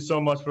 thank you so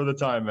much for the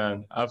time,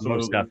 man. Most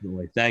Absolutely.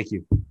 definitely. Thank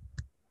you.